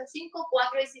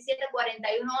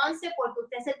 305-417-4111 porque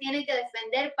usted se tiene que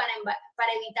defender para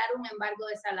evitar un embargo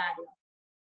de salario.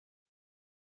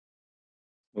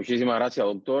 Muchísimas gracias,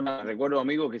 doctora. Recuerdo,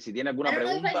 amigos, que si tiene alguna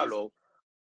pregunta,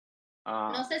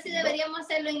 no sé si deberíamos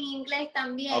hacerlo en inglés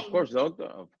también. Of course, doctor.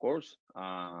 Of course.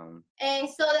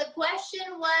 So the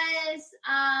question was,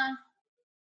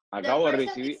 acabo de the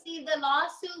person recibir. received the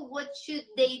lawsuit, what should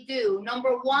they do?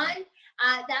 Number one,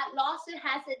 that lawsuit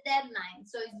has a deadline.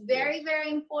 So it's very,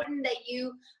 very important that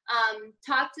you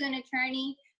talk to an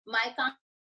attorney.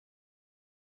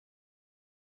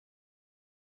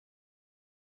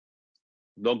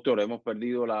 Doctor, hemos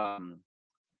perdido la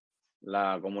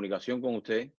comunicación con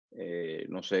usted.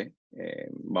 No sé.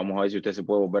 Vamos a ver si usted se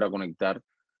puede volver a conectar.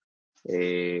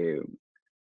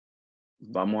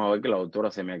 Vamos a ver que la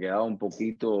doctora se me ha quedado un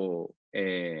poquito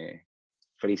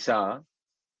frisada.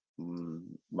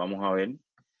 Vamos a ver.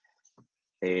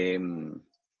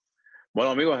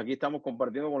 Bueno, amigos, aquí estamos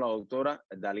compartiendo con la doctora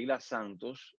Dalila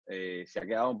Santos. Se ha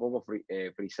quedado un poco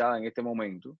frisada en este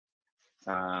momento.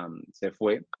 Se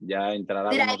fue. Ya entrará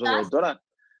con nosotros, doctora.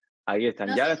 Ahí están.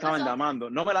 No ya sé le estaban pasó.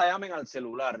 llamando. No me la llamen al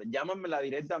celular. Llámenmela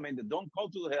directamente. Don't call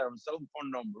to her cell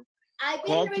phone number. I've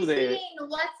been receiving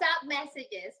WhatsApp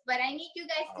messages, but I need you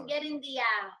guys to get in the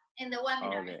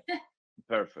webinar. Okay.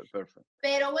 Perfect.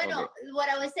 Pero bueno, what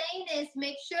I was saying is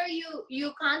make sure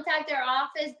you contact our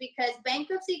office because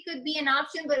bankruptcy could be an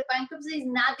option, but bankruptcy is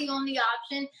not the only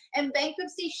option, and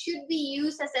bankruptcy should be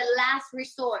used as a last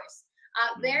resource.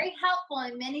 Very helpful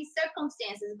in many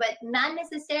circumstances, but not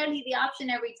necessarily the option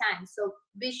every time. So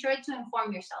be sure to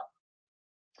inform yourself.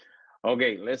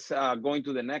 Okay, let's go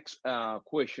into the next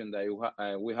question that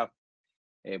we have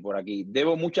por aquí.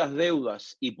 Debo muchas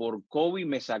deudas y por COVID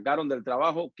me sacaron del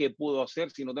trabajo. ¿Qué puedo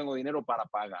hacer si no tengo dinero para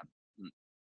pagar?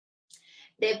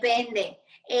 Depende.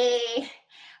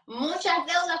 Muchas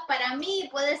deudas para mí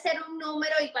puede ser un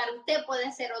número y para usted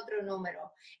puede ser otro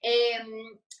número.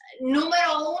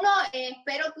 Número uno,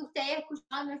 espero que usted haya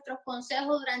escuchado nuestros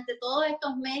consejos durante todos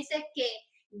estos meses que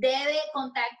debe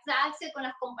contactarse con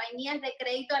las compañías de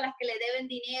crédito a las que le deben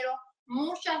dinero.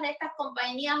 Muchas de estas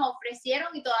compañías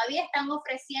ofrecieron y todavía están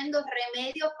ofreciendo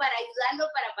remedios para ayudarlo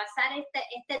para pasar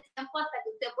este tiempo hasta que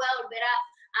usted pueda volver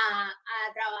a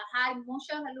trabajar.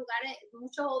 Muchos lugares,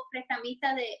 muchos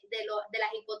prestamistas de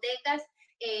las hipotecas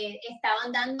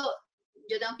estaban dando.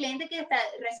 Yo tengo clientes que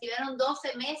recibieron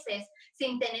 12 meses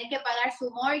sin tener que pagar su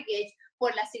mortgage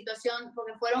por la situación,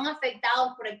 porque fueron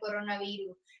afectados por el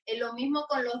coronavirus. Lo mismo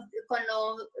con los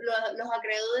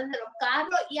acreedores de los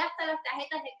carros y hasta las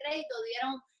tarjetas de crédito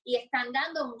dieron y están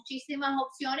dando muchísimas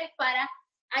opciones para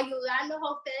ayudarlos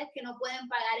a ustedes que no pueden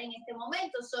pagar en este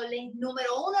momento.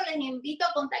 Número uno, les invito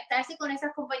a contactarse con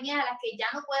esas compañías a las que ya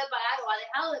no puede pagar o ha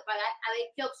dejado de pagar a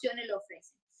ver qué opciones le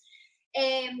ofrecen.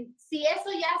 Si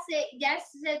eso ya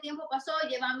ese tiempo pasó,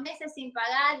 llevan meses sin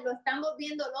pagar, lo están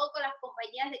volviendo loco las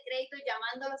compañías de crédito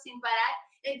llamándolos sin parar,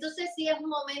 entonces sí es un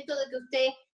momento de que usted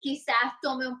quizás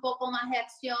tome un poco más de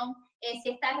acción. Si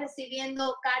está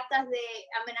recibiendo cartas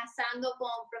amenazando con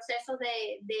procesos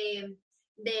de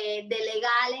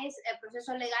legales,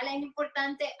 procesos legales, es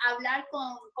importante hablar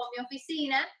con mi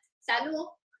oficina. Salud,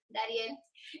 Dariel.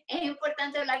 Es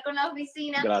importante hablar con la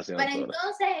oficina. Gracias, para doctora.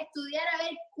 entonces estudiar a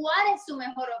ver cuál es su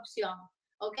mejor opción,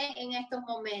 ¿ok? En estos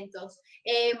momentos.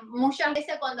 Muchas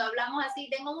veces cuando hablamos así,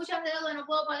 tengo muchas deudas, no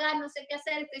puedo pagar, no sé qué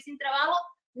hacer, estoy sin trabajo,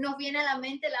 nos viene a la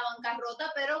mente la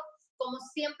bancarrota, pero como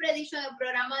siempre he dicho en el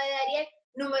programa de Dariel,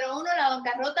 número uno, la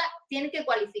bancarrota tiene que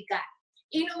cualificar.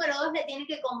 Y número dos, le tiene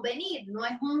que convenir. No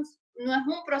es un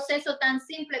proceso tan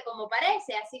simple como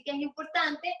parece, así que es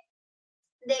importante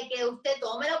de que usted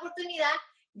tome la oportunidad,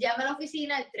 llame a la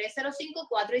oficina al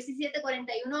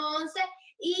 305-417-4111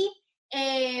 y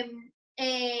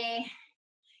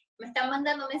me están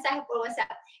mandando mensajes por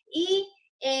WhatsApp y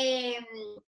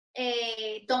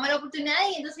tome la oportunidad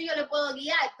y entonces yo le puedo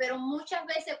guiar, pero muchas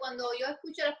veces cuando yo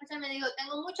escucho a las personas me digo,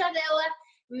 tengo muchas deudas,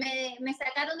 me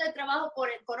sacaron del trabajo por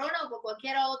el corona o por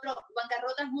cualquier otro,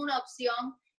 bancarrota es una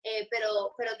opción,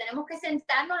 pero tenemos que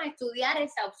sentarnos a estudiar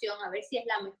esa opción, a ver si es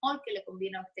la mejor que le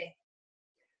conviene a usted.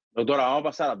 Doctora, vamos a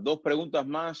pasar a 2 preguntas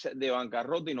más de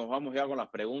bancarrota y nos vamos ya con las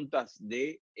preguntas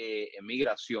de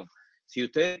migración. Si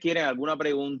ustedes quieren alguna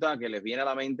pregunta que les viene a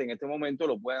la mente en este momento,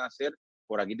 lo pueden hacer.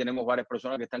 Por aquí tenemos varias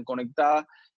personas que están conectadas.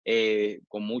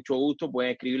 Con mucho gusto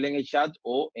pueden escribirle en el chat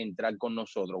o entrar con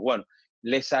nosotros. Bueno,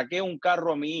 le saqué un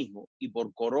carro a mi hijo y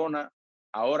por corona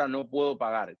ahora no puedo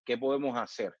pagar. ¿Qué podemos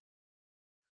hacer?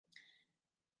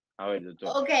 A ver, doctor.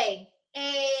 Ok.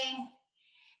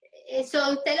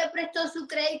 Usted le prestó su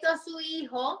crédito a su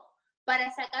hijo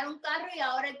para sacar un carro y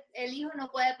ahora el hijo no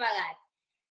puede pagar.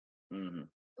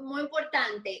 Muy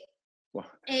importante. Wow.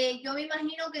 Yo me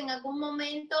imagino que en algún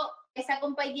momento esa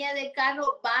compañía de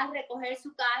carro va a recoger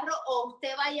su carro o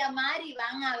usted va a llamar y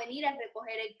van a venir a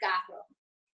recoger el carro.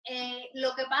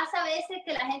 Lo que pasa a veces es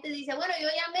que la gente dice, bueno, yo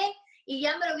llamé y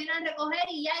ya me lo vieron a recoger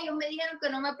y ya ellos me dijeron que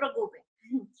no me preocupe.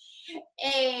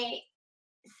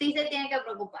 Sí se tiene que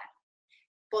preocupar.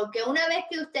 Porque una vez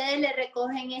que ustedes le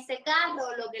recogen ese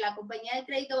carro, lo que la compañía de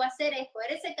crédito va a hacer es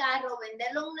coger ese carro,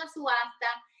 venderlo en una subasta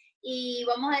y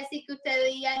vamos a decir que usted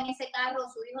veía en ese carro,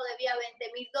 su hijo debía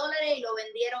 $20,000 y lo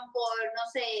vendieron por, no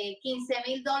sé,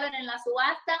 $15,000 en la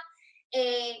subasta.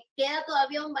 Queda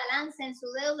todavía un balance en su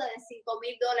deuda de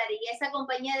 $5,000 y esa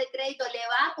compañía de crédito le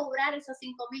va a cobrar esos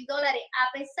 $5,000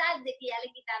 a pesar de que ya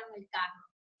le quitaron el carro.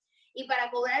 Y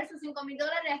para cobrar esos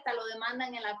 $5,000 hasta lo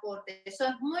demandan en la corte. Eso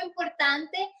es muy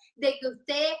importante de que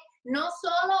usted no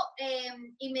solo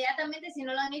inmediatamente, si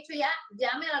no lo han hecho ya,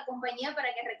 llame a la compañía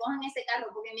para que recojan ese carro,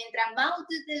 porque mientras más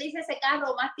usted utilice ese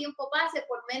carro, más tiempo pase,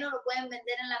 por menos lo pueden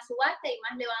vender en la subasta y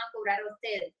más le van a cobrar a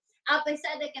ustedes, a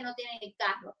pesar de que no tienen el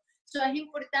carro. Eso es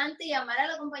importante, llamar a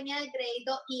la compañía de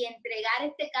crédito y entregar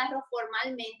este carro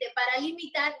formalmente para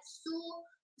limitar su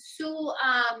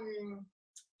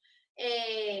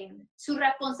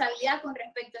responsabilidad con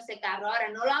respecto a ese carro. Ahora,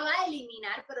 no la va a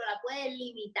eliminar, pero la puede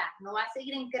limitar. No va a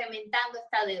seguir incrementando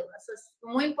esta deuda. Eso es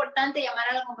muy importante, llamar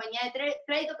a la compañía de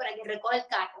crédito para que recoja el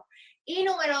carro. Y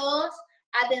número 2,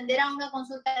 atender a una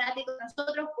consulta gratis con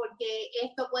nosotros, porque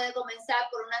esto puede comenzar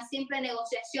por una simple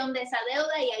negociación de esa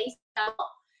deuda y ahí se acabó.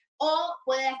 O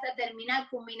puede hasta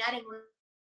culminar en un...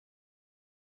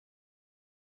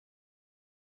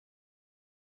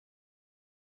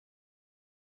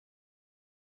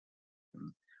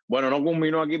 Bueno, no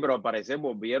culminó aquí, pero al parecer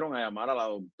volvieron a llamar a la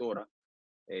doctora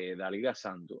Dalila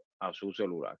Santos a su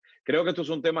celular. Creo que estos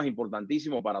son temas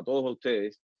importantísimos para todos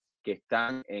ustedes que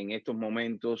están en estos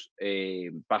momentos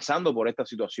pasando por esta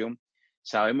situación.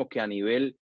 Sabemos que a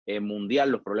nivel mundial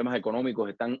los problemas económicos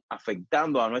están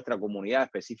afectando a nuestra comunidad,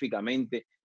 específicamente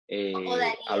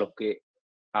a los que...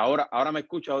 ¿Ahora me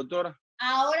escucha, doctora?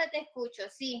 Ahora te escucho,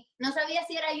 sí. No sabía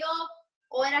si era yo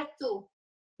o eras tú.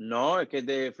 No, es que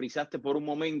te frizaste por un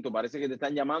momento, parece que te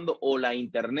están llamando o la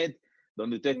internet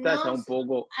donde usted está un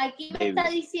poco aquí me débil.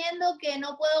 está diciendo que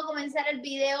no puedo comenzar el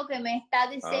video, que me está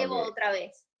de cebo otra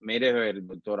vez. Mire, ver,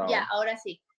 doctora. Ya, ahora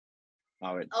sí.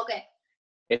 A ver. Ok.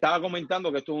 Estaba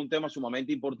comentando que esto es un tema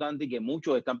sumamente importante y que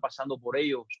muchos están pasando por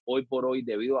ellos hoy por hoy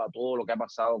debido a todo lo que ha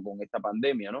pasado con esta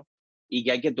pandemia, ¿no? Y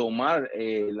que hay que tomar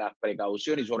las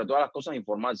precauciones y sobre todas las cosas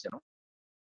informarse, ¿no?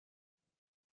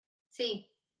 Sí,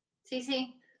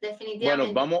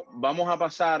 definitivamente. Bueno, vamos a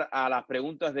pasar a las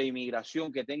preguntas de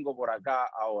inmigración que tengo por acá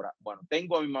ahora. Bueno,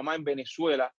 tengo a mi mamá en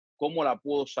Venezuela, ¿cómo la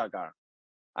puedo sacar?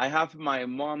 I have my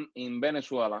mom in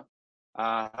Venezuela.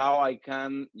 How I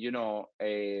can,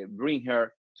 bring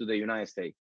her to the United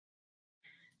States?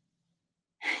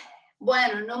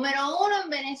 Bueno, número 1, en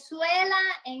Venezuela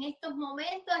en estos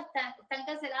momentos están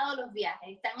cancelados los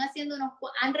viajes.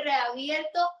 Han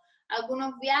reabierto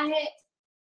algunos viajes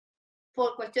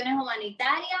por cuestiones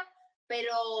humanitarias,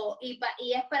 pero y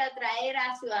es para traer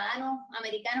a ciudadanos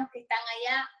americanos que están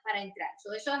allá para entrar.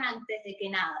 Eso es antes de que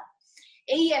nada.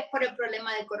 Y es por el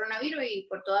problema del coronavirus y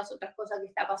por todas otras cosas que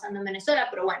está pasando en Venezuela,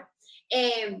 pero bueno.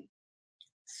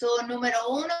 Número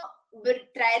 1,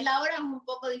 traerla ahora es un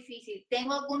poco difícil.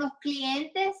 Tengo algunos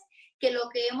clientes que lo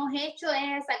que hemos hecho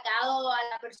es sacado a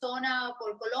la persona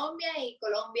por Colombia y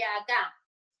Colombia acá,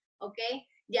 ¿ok?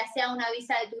 Ya sea una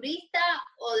visa de turista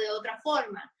o de otra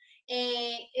forma.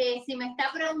 Si me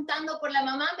está preguntando por la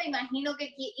mamá, me imagino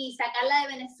que y sacarla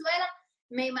de Venezuela,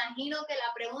 me imagino que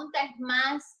la pregunta es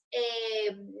más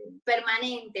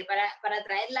permanente, para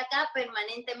traerla acá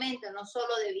permanentemente, no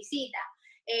solo de visita.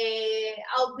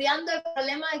 Obviando el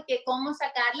problema de que cómo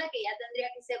sacarla, que ya tendría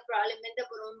que ser probablemente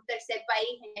por un tercer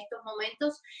país en estos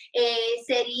momentos,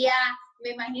 me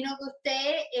imagino que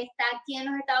usted está aquí en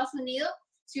los Estados Unidos.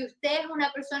 Si usted es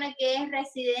una persona que es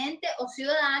residente o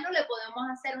ciudadano, le podemos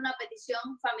hacer una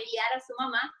petición familiar a su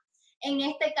mamá. En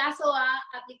este caso va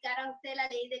a aplicar a usted la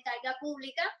ley de carga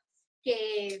pública,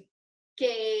 que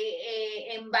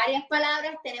en varias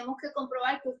palabras tenemos que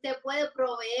comprobar que usted puede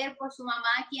proveer por su mamá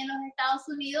aquí en los Estados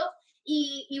Unidos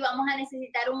y vamos a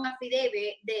necesitar un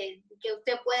affidavit de que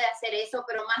usted puede hacer eso,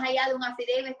 pero más allá de un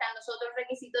affidavit están los otros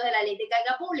requisitos de la ley de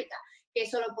carga pública, que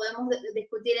eso lo podemos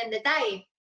discutir en detalle.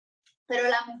 Pero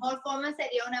la mejor forma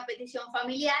sería una petición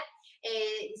familiar.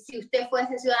 Si usted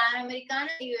fuese ciudadano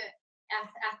americano,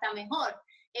 hasta mejor.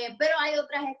 pero hay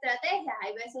otras estrategias.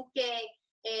 Hay veces que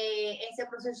ese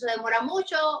proceso demora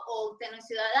mucho, o usted no es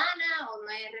ciudadana, o no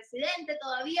es residente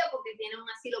todavía porque tiene un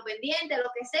asilo pendiente, lo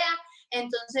que sea.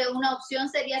 Entonces, una opción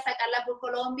sería sacarla por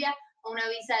Colombia o una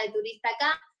visa de turista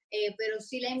acá, pero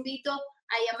sí la invito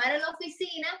a llamar a la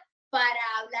oficina para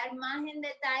hablar más en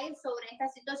detalle sobre esta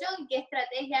situación y qué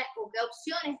estrategia o qué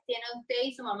opciones tiene usted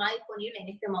y su mamá disponibles en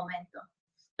este momento.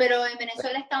 Pero en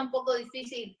Venezuela está un poco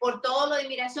difícil por todo lo de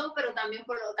inmigración, pero también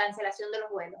por la cancelación de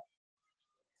los vuelos.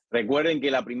 Recuerden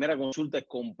que la primera consulta es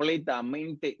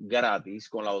completamente gratis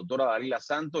con la doctora Dalila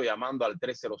Santos, llamando al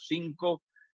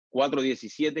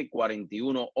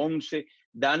 305-417-4111.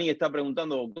 Dani está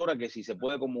preguntando, doctora, que si se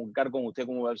puede comunicar con usted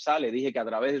como Versal. Le dije que a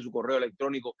través de su correo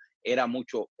electrónico era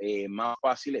mucho más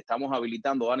fácil. Estamos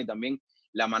habilitando, Dani, también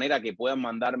la manera que puedan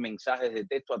mandar mensajes de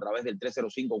texto a través del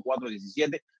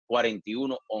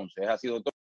 305-417-4111. ¿Es así,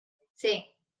 doctor?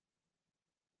 Sí.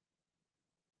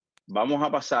 Vamos a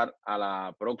pasar a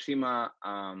la próxima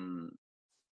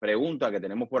pregunta que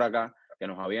tenemos por acá, que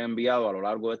nos habían enviado a lo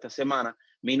largo de esta semana.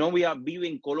 Mi novia vive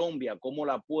en Colombia, ¿cómo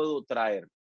la puedo traer?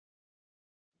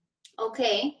 Ok.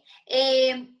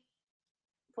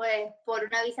 Pues por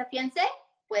una visa fiancé,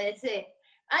 puede ser.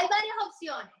 Hay varias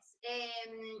opciones.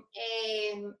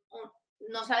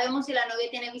 No sabemos si la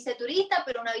novia tiene visa turista,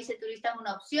 pero una visa turista es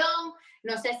una opción.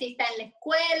 No sé si está en la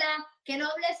escuela. Que no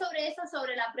hablé sobre eso,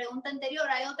 sobre la pregunta anterior.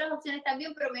 Hay otras opciones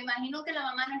también, pero me imagino que la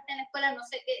mamá no está en la escuela. No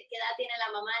sé qué edad tiene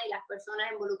la mamá y las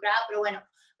personas involucradas, pero bueno,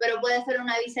 pero puede ser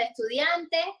una visa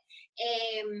estudiante.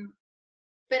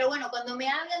 Pero bueno, cuando me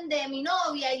hablan de mi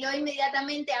novia, yo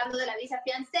inmediatamente hablo de la visa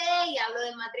fiancé y hablo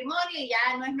del matrimonio y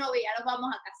ya no es novia, ya nos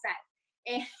vamos a casar.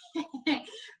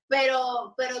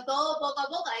 Pero todo poco a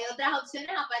poco. Hay otras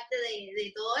opciones aparte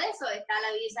de todo eso. Está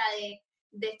la visa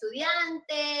de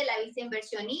estudiante, la visa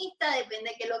inversionista,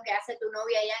 depende de qué es lo que hace tu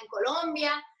novia allá en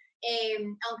Colombia.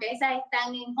 Aunque esas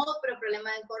están en hold por el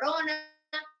problema de corona.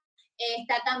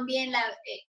 Está también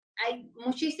hay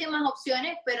muchísimas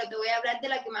opciones, pero te voy a hablar de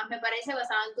la que más me parece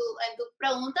basada en tu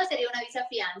pregunta. Sería una visa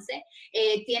fiancé.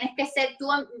 Tienes que ser tú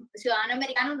ciudadano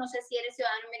americano. No sé si eres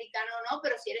ciudadano americano o no,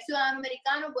 pero si eres ciudadano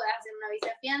americano puedes hacer una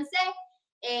visa fiancé.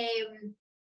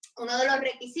 Uno de los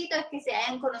requisitos es que se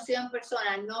hayan conocido en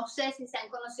persona. No sé si se han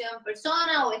conocido en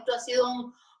persona o esto ha sido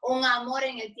un amor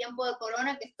en el tiempo de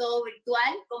corona, que es todo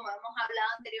virtual, como hemos hablado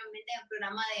anteriormente en el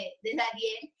programa de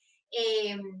Daniel.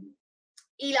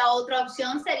 Y la otra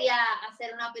opción sería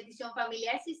hacer una petición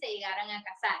familiar si se llegaran a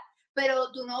casar.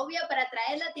 Pero tu novia, para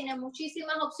traerla, tiene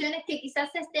muchísimas opciones que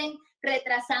quizás se estén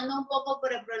retrasando un poco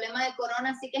por el problema de corona.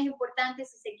 Así que es importante,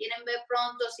 si se quieren ver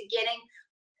pronto, si quieren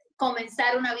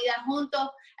comenzar una vida juntos,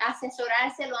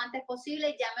 asesorarse lo antes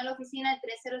posible. Llame a la oficina al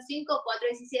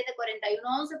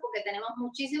 305-417-4111 porque tenemos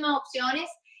muchísimas opciones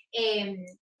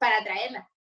para traerla.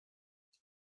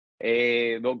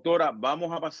 Doctora,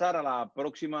 vamos a pasar a la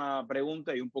próxima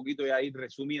pregunta y un poquito ya ir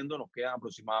resumiendo. Nos quedan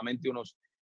aproximadamente unos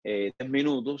 3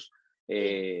 minutos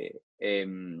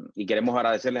y queremos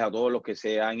agradecerles a todos los que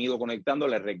se han ido conectando.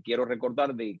 Les quiero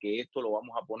recordar de que esto lo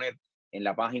vamos a poner en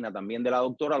la página también de la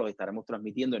doctora. Lo estaremos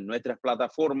transmitiendo en nuestras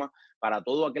plataformas para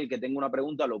todo aquel que tenga una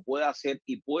pregunta lo pueda hacer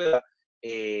y pueda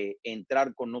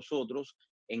entrar con nosotros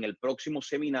en el próximo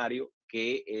seminario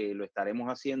que lo estaremos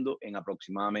haciendo en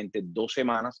aproximadamente 2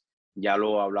 semanas. Ya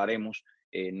lo hablaremos,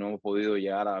 no hemos podido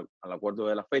llegar al acuerdo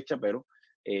de la fecha, pero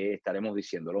estaremos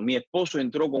diciéndolo. Mi esposo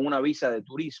entró con una visa de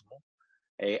turismo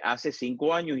hace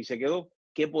 5 años y se quedó.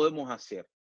 ¿Qué podemos hacer?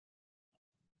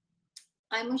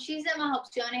 Hay muchísimas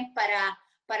opciones para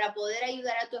poder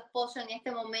ayudar a tu esposo en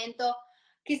este momento.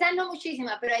 Quizás no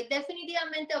muchísimas, pero hay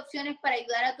definitivamente opciones para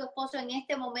ayudar a tu esposo en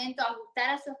este momento a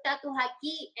ajustar a su estatus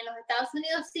aquí en los Estados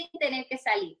Unidos sin tener que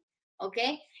salir, ¿ok?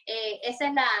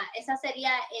 Esa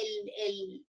sería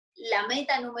la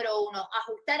meta número 1,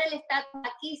 ajustar el estatus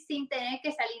aquí sin tener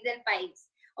que salir del país,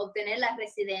 obtener la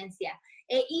residencia.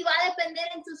 Y va a depender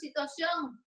en tu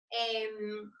situación.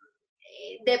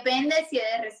 Depende si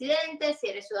eres residente, si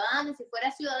eres ciudadano. Si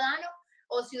fuera ciudadano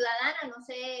o ciudadana, no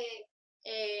sé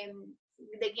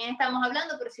de quién estamos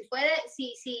hablando, pero si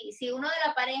uno de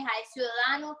la pareja es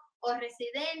ciudadano o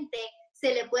residente,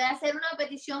 se le puede hacer una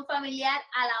petición familiar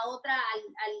a la otra,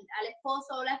 al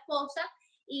esposo o la esposa,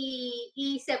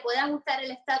 y se puede ajustar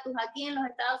el estatus aquí en los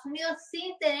Estados Unidos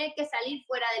sin tener que salir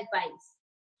fuera del país.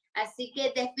 Así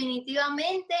que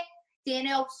definitivamente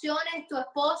tiene opciones tu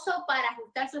esposo para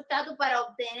ajustar su estatus, para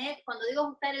obtener, cuando digo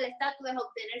ajustar el estatus, es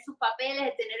obtener sus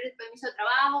papeles, obtener el permiso de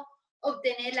trabajo,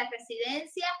 obtener la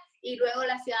residencia y luego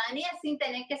la ciudadanía sin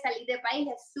tener que salir del país.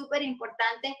 Es súper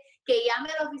importante que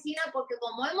llame a la oficina porque,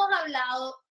 como hemos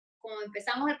hablado, como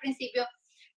empezamos al principio,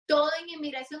 todo en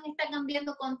inmigración está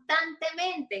cambiando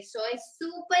constantemente. Eso es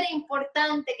súper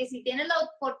importante que si tiene la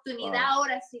oportunidad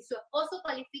ahora, si su esposo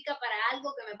cualifica para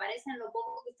algo que me parece en lo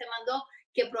poco que usted mandó,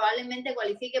 que probablemente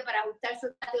cualifique para ajustar su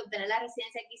estatus y obtener la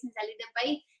residencia aquí sin salir del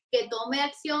país, que tome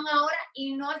acción ahora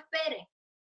y no espere.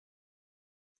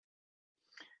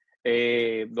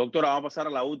 Doctora, vamos a pasar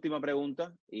a la última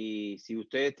pregunta y si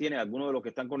ustedes tienen, alguno de los que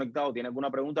están conectados tiene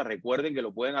alguna pregunta, recuerden que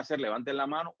lo pueden hacer, levanten la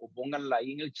mano o pónganla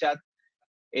ahí en el chat.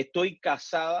 Estoy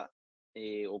casada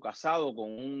o casado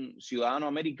con un ciudadano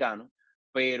americano,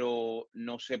 pero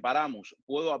nos separamos.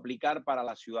 ¿Puedo aplicar para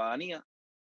la ciudadanía?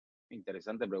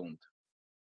 Interesante pregunta.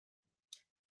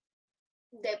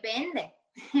 Depende.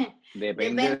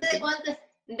 Depende de cuánto,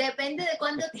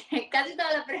 casi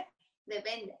toda la pregunta,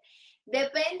 depende.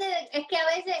 Es que a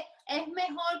veces es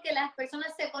mejor que las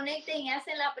personas se conecten y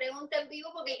hacen la pregunta en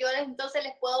vivo porque yo entonces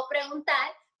les puedo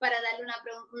preguntar para darle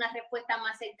una respuesta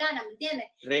más cercana, ¿me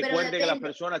entiendes? Recuerde que las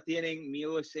personas tienen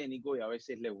miedo escénico y a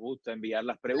veces les gusta enviar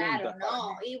las preguntas. Claro,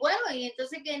 no. Y bueno, y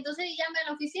entonces llame a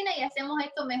la oficina y hacemos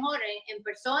esto mejor en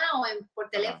persona o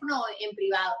por teléfono o en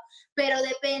privado. Pero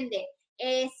depende.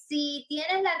 Si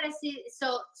tienes la residencia,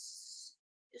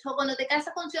 cuando te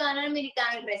casas con un ciudadano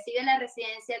americano y recibes la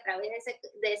residencia a través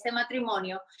de ese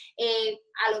matrimonio,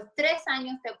 a los 3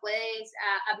 años te puedes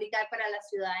aplicar para la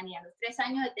ciudadanía, a los 3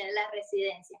 años de tener la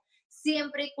residencia,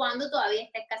 siempre y cuando todavía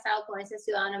estés casado con ese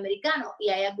ciudadano americano. Y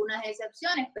hay algunas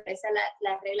excepciones, pero esa es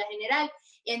la regla general.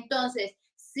 Entonces,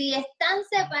 si están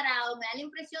separados, me da la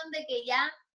impresión de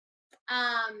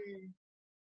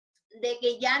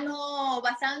que ya no,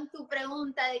 basado en tu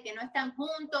pregunta, de que no están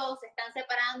juntos, se están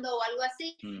separando o algo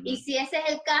así. Y si ese es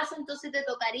el caso, entonces te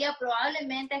tocaría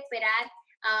probablemente esperar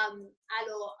a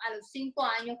los 5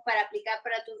 años para aplicar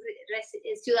para tu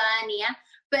ciudadanía,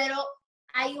 pero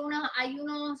hay unas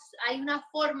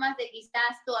formas de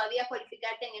quizás todavía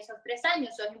cualificarte en esos 3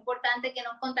 años. Es importante que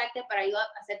nos contactes para yo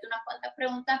hacerte unas cuantas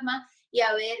preguntas más y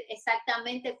a ver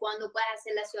exactamente cuándo puedes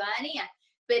hacer la ciudadanía.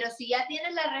 Pero si ya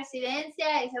tienes la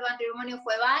residencia, ese matrimonio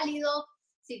fue válido,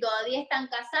 si todavía están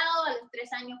casados, a los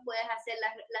 3 años puedes hacer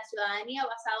la ciudadanía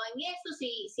basado en eso.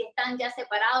 Si están ya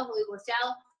separados o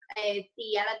divorciados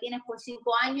y ya la tienes por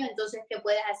 5 años, entonces que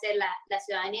puedes hacer la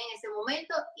ciudadanía en ese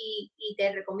momento y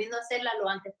te recomiendo hacerla lo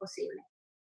antes posible.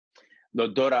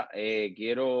 Doctora,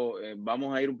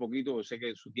 vamos a ir un poquito, yo sé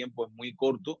que su tiempo es muy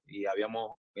corto y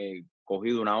habíamos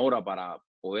cogido 1 hora para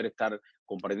poder estar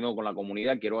compartiendo con la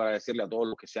comunidad. Quiero agradecerle a todos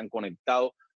los que se han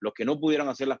conectado, los que no pudieron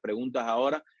hacer las preguntas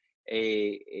ahora,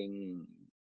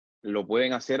 lo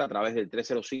pueden hacer a través del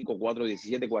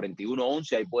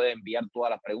 305-417-4111, ahí pueden enviar todas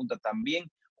las preguntas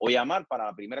también, o llamar para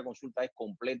la primera consulta, es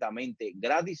completamente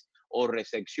gratis, o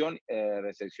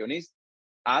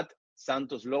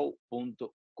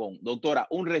recepción@santoslaw.com. Doctora,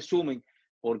 un resumen,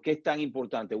 ¿por qué es tan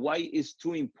importante? Why is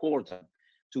too important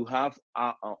to have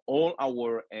all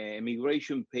our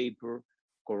immigration paper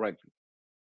correctly?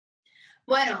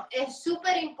 Bueno, es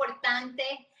súper importante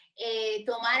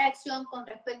tomar acción con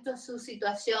respecto a su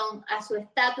situación, a su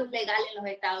estatus legal en los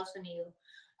Estados Unidos.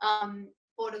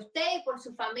 Por usted y por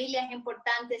su familia es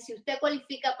importante. Si usted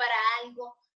cualifica para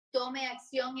algo, tome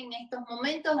acción en estos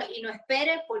momentos y no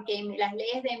espere, porque las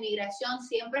leyes de inmigración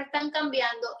siempre están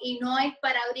cambiando y no es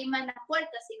para abrir más las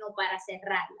puertas, sino para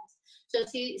cerrarlas.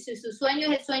 Si su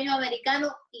sueño es el sueño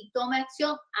americano, y tome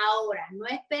acción ahora, no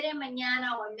espere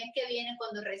mañana o el mes que viene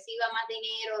cuando reciba más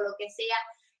dinero o lo que sea.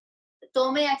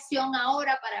 Tome acción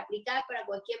ahora para aplicar para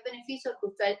cualquier beneficio al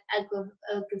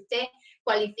que usted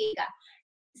cualifica.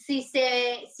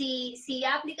 Si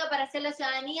aplica para hacer la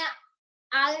ciudadanía,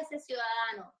 hágase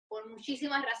ciudadano, por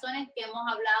muchísimas razones que hemos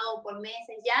hablado por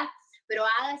meses ya, pero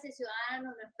hágase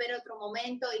ciudadano, no espere otro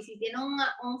momento. Y si tiene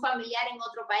un familiar en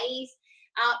otro país,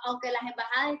 aunque las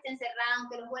embajadas estén cerradas,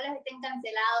 aunque los vuelos estén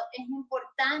cancelados, es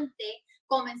importante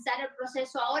comenzar el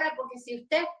proceso ahora, porque si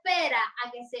usted espera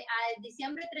a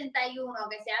diciembre 31,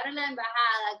 que se abra la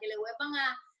embajada, que le vuelvan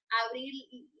a abrir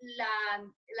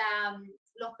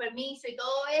los permisos y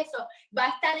todo eso, va a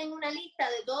estar en una lista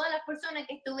de todas las personas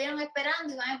que estuvieron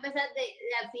esperando y van a empezar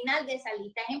al final de esa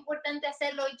lista. Es importante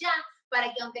hacerlo ya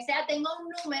para que aunque sea tenga un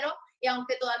número y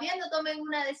aunque todavía no tomen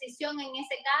una decisión en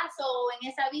ese caso o en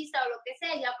esa visa o lo que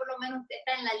sea, ya por lo menos usted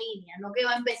está en la línea, no que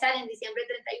va a empezar en diciembre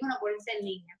 31 por irse en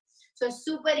línea. Eso es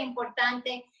súper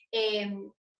importante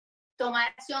tomar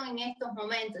acción en estos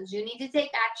momentos. You need to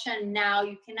take action now.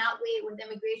 You cannot wait with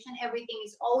immigration. Everything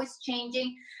is always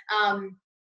changing.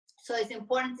 So it's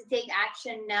important to take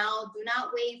action now. Do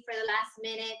not wait for the last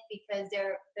minute because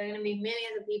there are going to be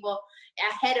millions of people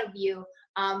ahead of you.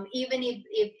 Even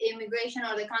if immigration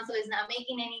or the consul is not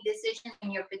making any decision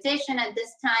in your petition at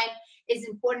this time, it's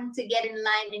important to get in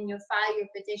line and you file your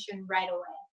petition right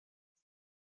away.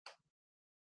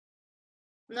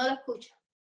 No lo escucho.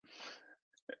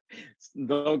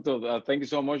 Doctor, thank you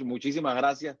so much. Muchísimas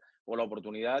gracias por la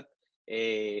oportunidad.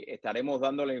 Estaremos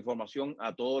dando la información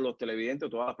a todos los televidentes,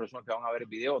 todas las personas que van a ver el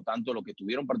video, tanto los que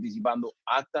estuvieron participando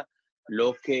hasta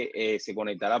los que se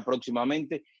conectarán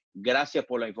próximamente. Gracias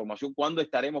por la información. ¿Cuándo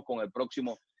estaremos con el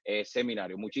próximo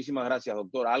seminario? Muchísimas gracias,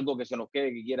 doctor. ¿Algo que se nos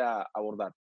quede que quiera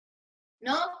abordar?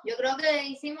 No, yo creo que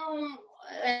hicimos,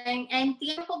 en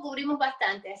tiempo cubrimos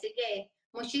bastante, así que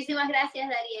muchísimas gracias,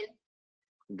 Dariel.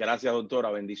 Gracias,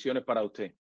 doctora. Bendiciones para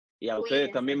usted. Y a ustedes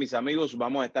Cuídense. también, mis amigos,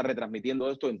 vamos a estar retransmitiendo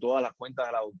esto en todas las cuentas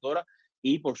de la doctora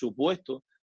y, por supuesto,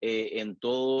 en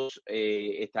todos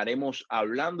estaremos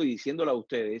hablando y diciéndole a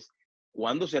ustedes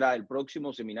cuándo será el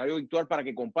próximo seminario virtual para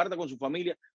que comparta con su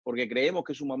familia, porque creemos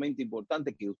que es sumamente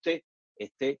importante que usted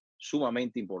esté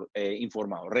sumamente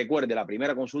informado. Recuerde, la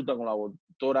primera consulta con la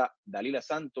doctora Dalila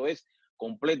Santos es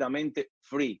completamente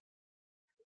free,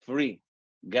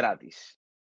 gratis.